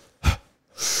it,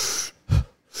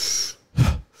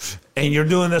 and you're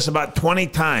doing this about 20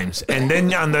 times, and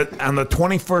then on the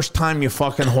 21st time you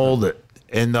fucking hold it,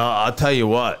 and I'll tell you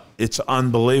what, it's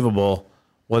unbelievable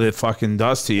what it fucking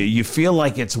does to you. You feel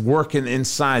like it's working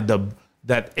inside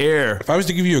that air. If I was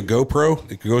to give you a GoPro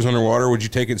that goes underwater, would you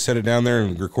take it, set it down there,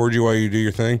 and record you while you do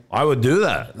your thing? I would do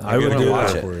that. I would do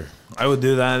watch that. it. I would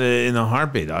do that in a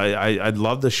heartbeat. I'd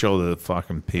love to show the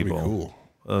fucking people. Cool.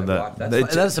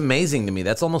 That's amazing to me.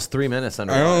 That's almost 3 minutes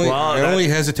under. I only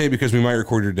hesitate because we might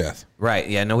record your death. Right?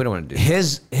 Yeah. No, we don't want to do.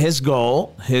 His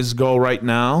goal right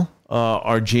now,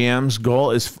 our GM's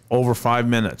goal is over 5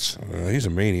 minutes, He's a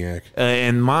maniac.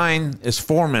 and mine is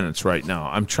 4 minutes right now.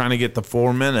 I'm trying to get to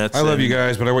 4 minutes. I love you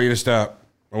guys, but I want you to stop.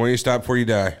 I want you to stop before you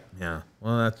die. Yeah,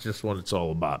 well, that's just what it's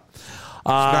all about. It's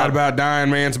not about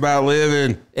dying, man. It's about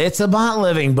living. It's about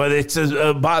living, but it's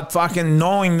about fucking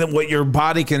knowing that what your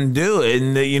body can do.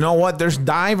 And you know what? There's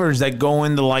divers that go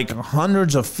into like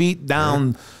hundreds of feet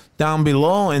down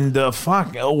below, and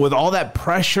with all that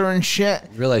pressure and shit.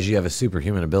 You realize you have a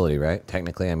superhuman ability, right?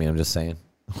 Technically, I mean, I'm just saying.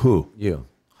 Who? You.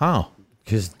 How?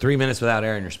 Because 3 minutes without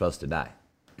air and you're supposed to die.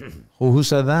 Who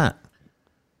said that?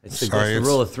 It's the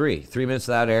rule of 3. 3 minutes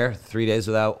without air, 3 days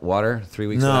without water, 3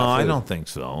 weeks No, without food. I don't think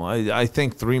so. I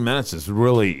think 3 minutes is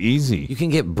really easy. You can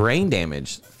get brain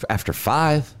damage after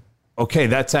 5. Okay,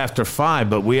 that's after 5,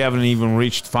 but we haven't even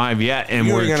reached 5 yet, and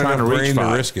You we're ain't got trying to enough reach brain 5.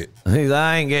 to risk it.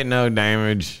 I ain't getting no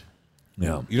damage.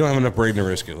 Yeah. You don't have enough brain to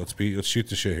risk it. Let's shoot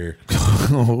the shit here.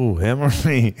 Oh, him or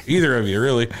me? Either of you,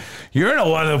 really. You're the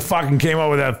one that fucking came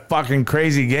up with that fucking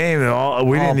crazy game. That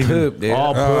we didn't poop, even dude.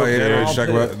 all poop. Oh, yeah, dude. we're just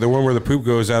talking about the one where the poop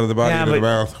goes out of the body Yeah, into the but-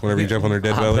 mouth whenever you jump on their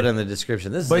dead I'll put it belly. in the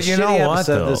description. This is But a you know shitty what,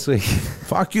 episode though? this week.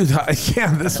 Fuck you.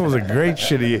 Yeah, this was a great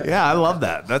shitty. Yeah, I love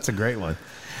that. That's a great one.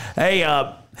 Hey,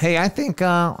 I think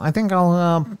I'll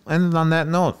end it on that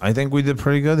note. I think we did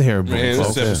pretty good here, Man, folks.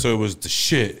 this episode was the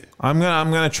shit. I'm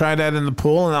gonna try that in the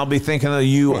pool, and I'll be thinking of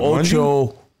you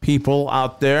Ocho people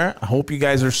out there. I hope you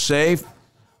guys are safe.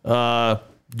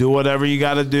 Do whatever you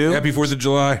got to do. Happy 4th of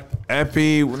July.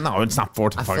 No, it's not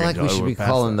 4th of I fucking feel like we July. should We're be past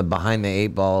calling that. the Behind the 8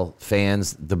 Ball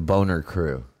fans the Boner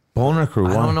Crew. Boner Crew.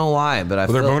 I don't know why, but I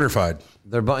Well, they're feel bona fide.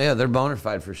 they're bona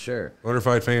fide for sure. Bona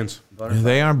fide fans.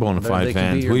 They are bona They fide could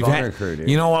fans. be your boner crew, dude.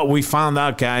 You know what? We found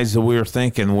out, guys, that we were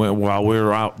thinking while we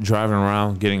were out driving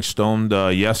around getting stoned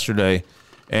yesterday,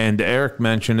 and Eric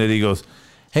mentioned it. He goes,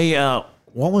 "Hey,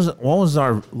 what was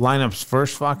our lineup's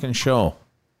first fucking show?"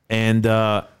 And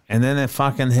then it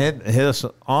fucking hit us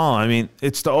all. I mean,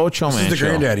 it's the Ocho This Man is the show.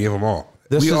 granddaddy of them all.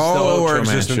 This We is all the owe our Ocho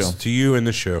Man existence show. to you and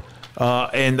this show.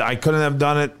 And I couldn't have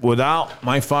done it without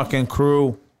my fucking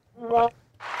crew.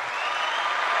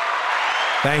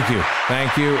 Thank you.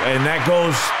 And that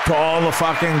goes to all the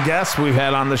fucking guests we've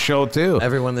had on the show too.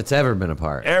 Everyone that's ever been a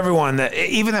part. Everyone that,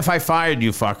 even if I fired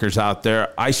you fuckers out there,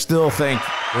 I still think,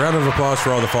 Round of applause for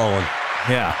all the fallen.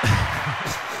 yeah.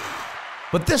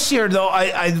 But this year though,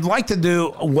 I'd like to do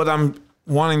what I'm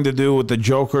wanting to do with the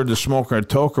Joker, the Smoker, and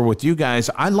Toker with you guys.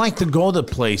 I like to go to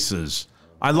places.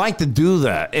 I like to do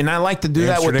that, and I like to do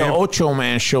that with the Amsterdam? Ocho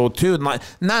Man show too. Like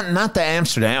not the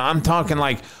Amsterdam. I'm talking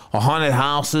like haunted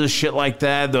houses, shit like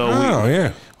that. Oh,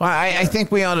 yeah. Well, I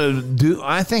think we ought to do.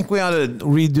 I think we ought to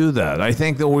redo that. I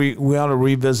think that we ought to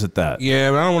revisit that. Yeah,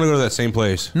 but I don't want to go to that same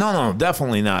place. No,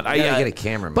 definitely not. I gotta get a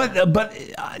camera, but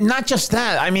not just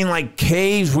that. I mean, like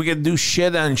caves. We could do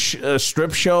shit on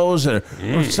strip shows or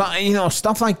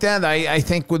stuff like that. I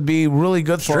think would be really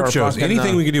good for Strip our shows. fucking,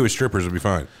 Anything we could do with strippers would be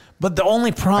fine. But the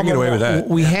only problem, get away with that.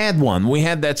 we had one. We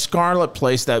had that Scarlet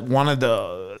place that wanted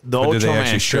the Ocho did they Man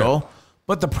actually show. strip?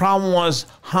 But the problem was,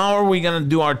 how are we going to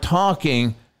do our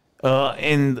talking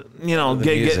and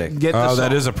music. get Oh, the that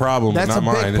song? is a problem. That's Not a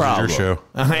mine. big This is your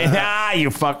problem. show.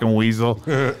 You fucking weasel.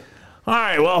 All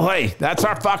right, well, hey, that's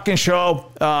our fucking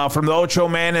show from the Ocho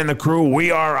Man and the crew.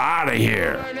 We are out of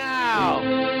here. Now,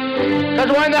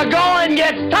 because when the going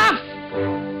gets tough,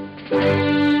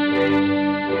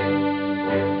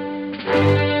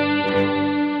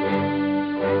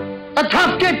 the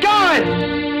tough get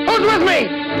going. Who's with me?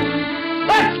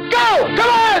 Let's go! Come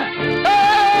on!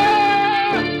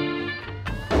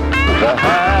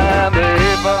 Behind the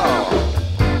eight ball.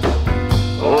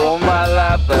 All my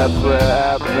life, that's where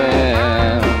I've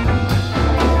been.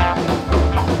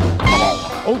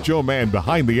 Ocho Man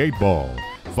Behind the Eight Ball.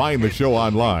 Find the show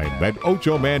online at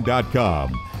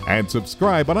ochoman.com and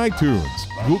subscribe on iTunes,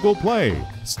 Google Play,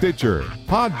 Stitcher,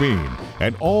 Podbean,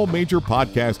 and all major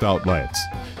podcast outlets.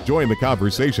 Join the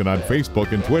conversation on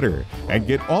Facebook and Twitter and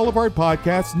get all of our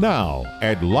podcasts now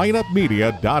at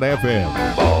lineupmedia.fm.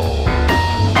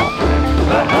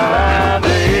 Behind the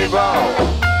eight ball.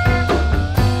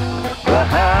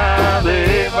 Behind the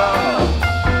eight ball.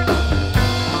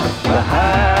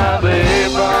 Behind the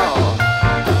eight ball.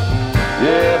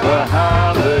 Yeah,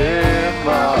 behind the eight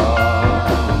ball.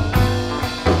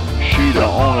 She the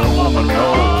only woman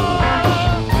knows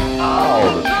all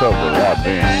the trouble I've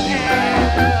been in.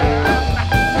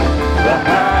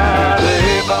 Behind the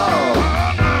eight ball.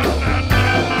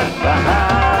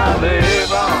 Behind the eight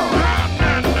ball.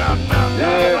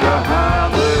 Yeah,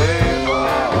 behind the eight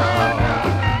ball.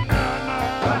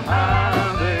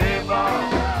 Behind the eight ball.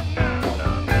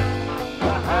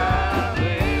 Behind the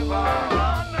eight ball.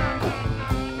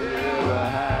 Yeah,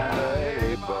 behind the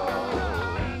eight ball.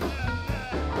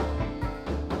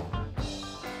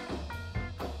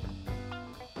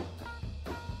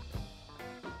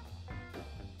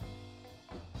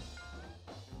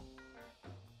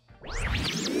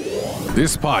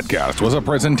 This podcast was a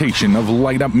presentation of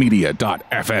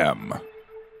lineupmedia.fm.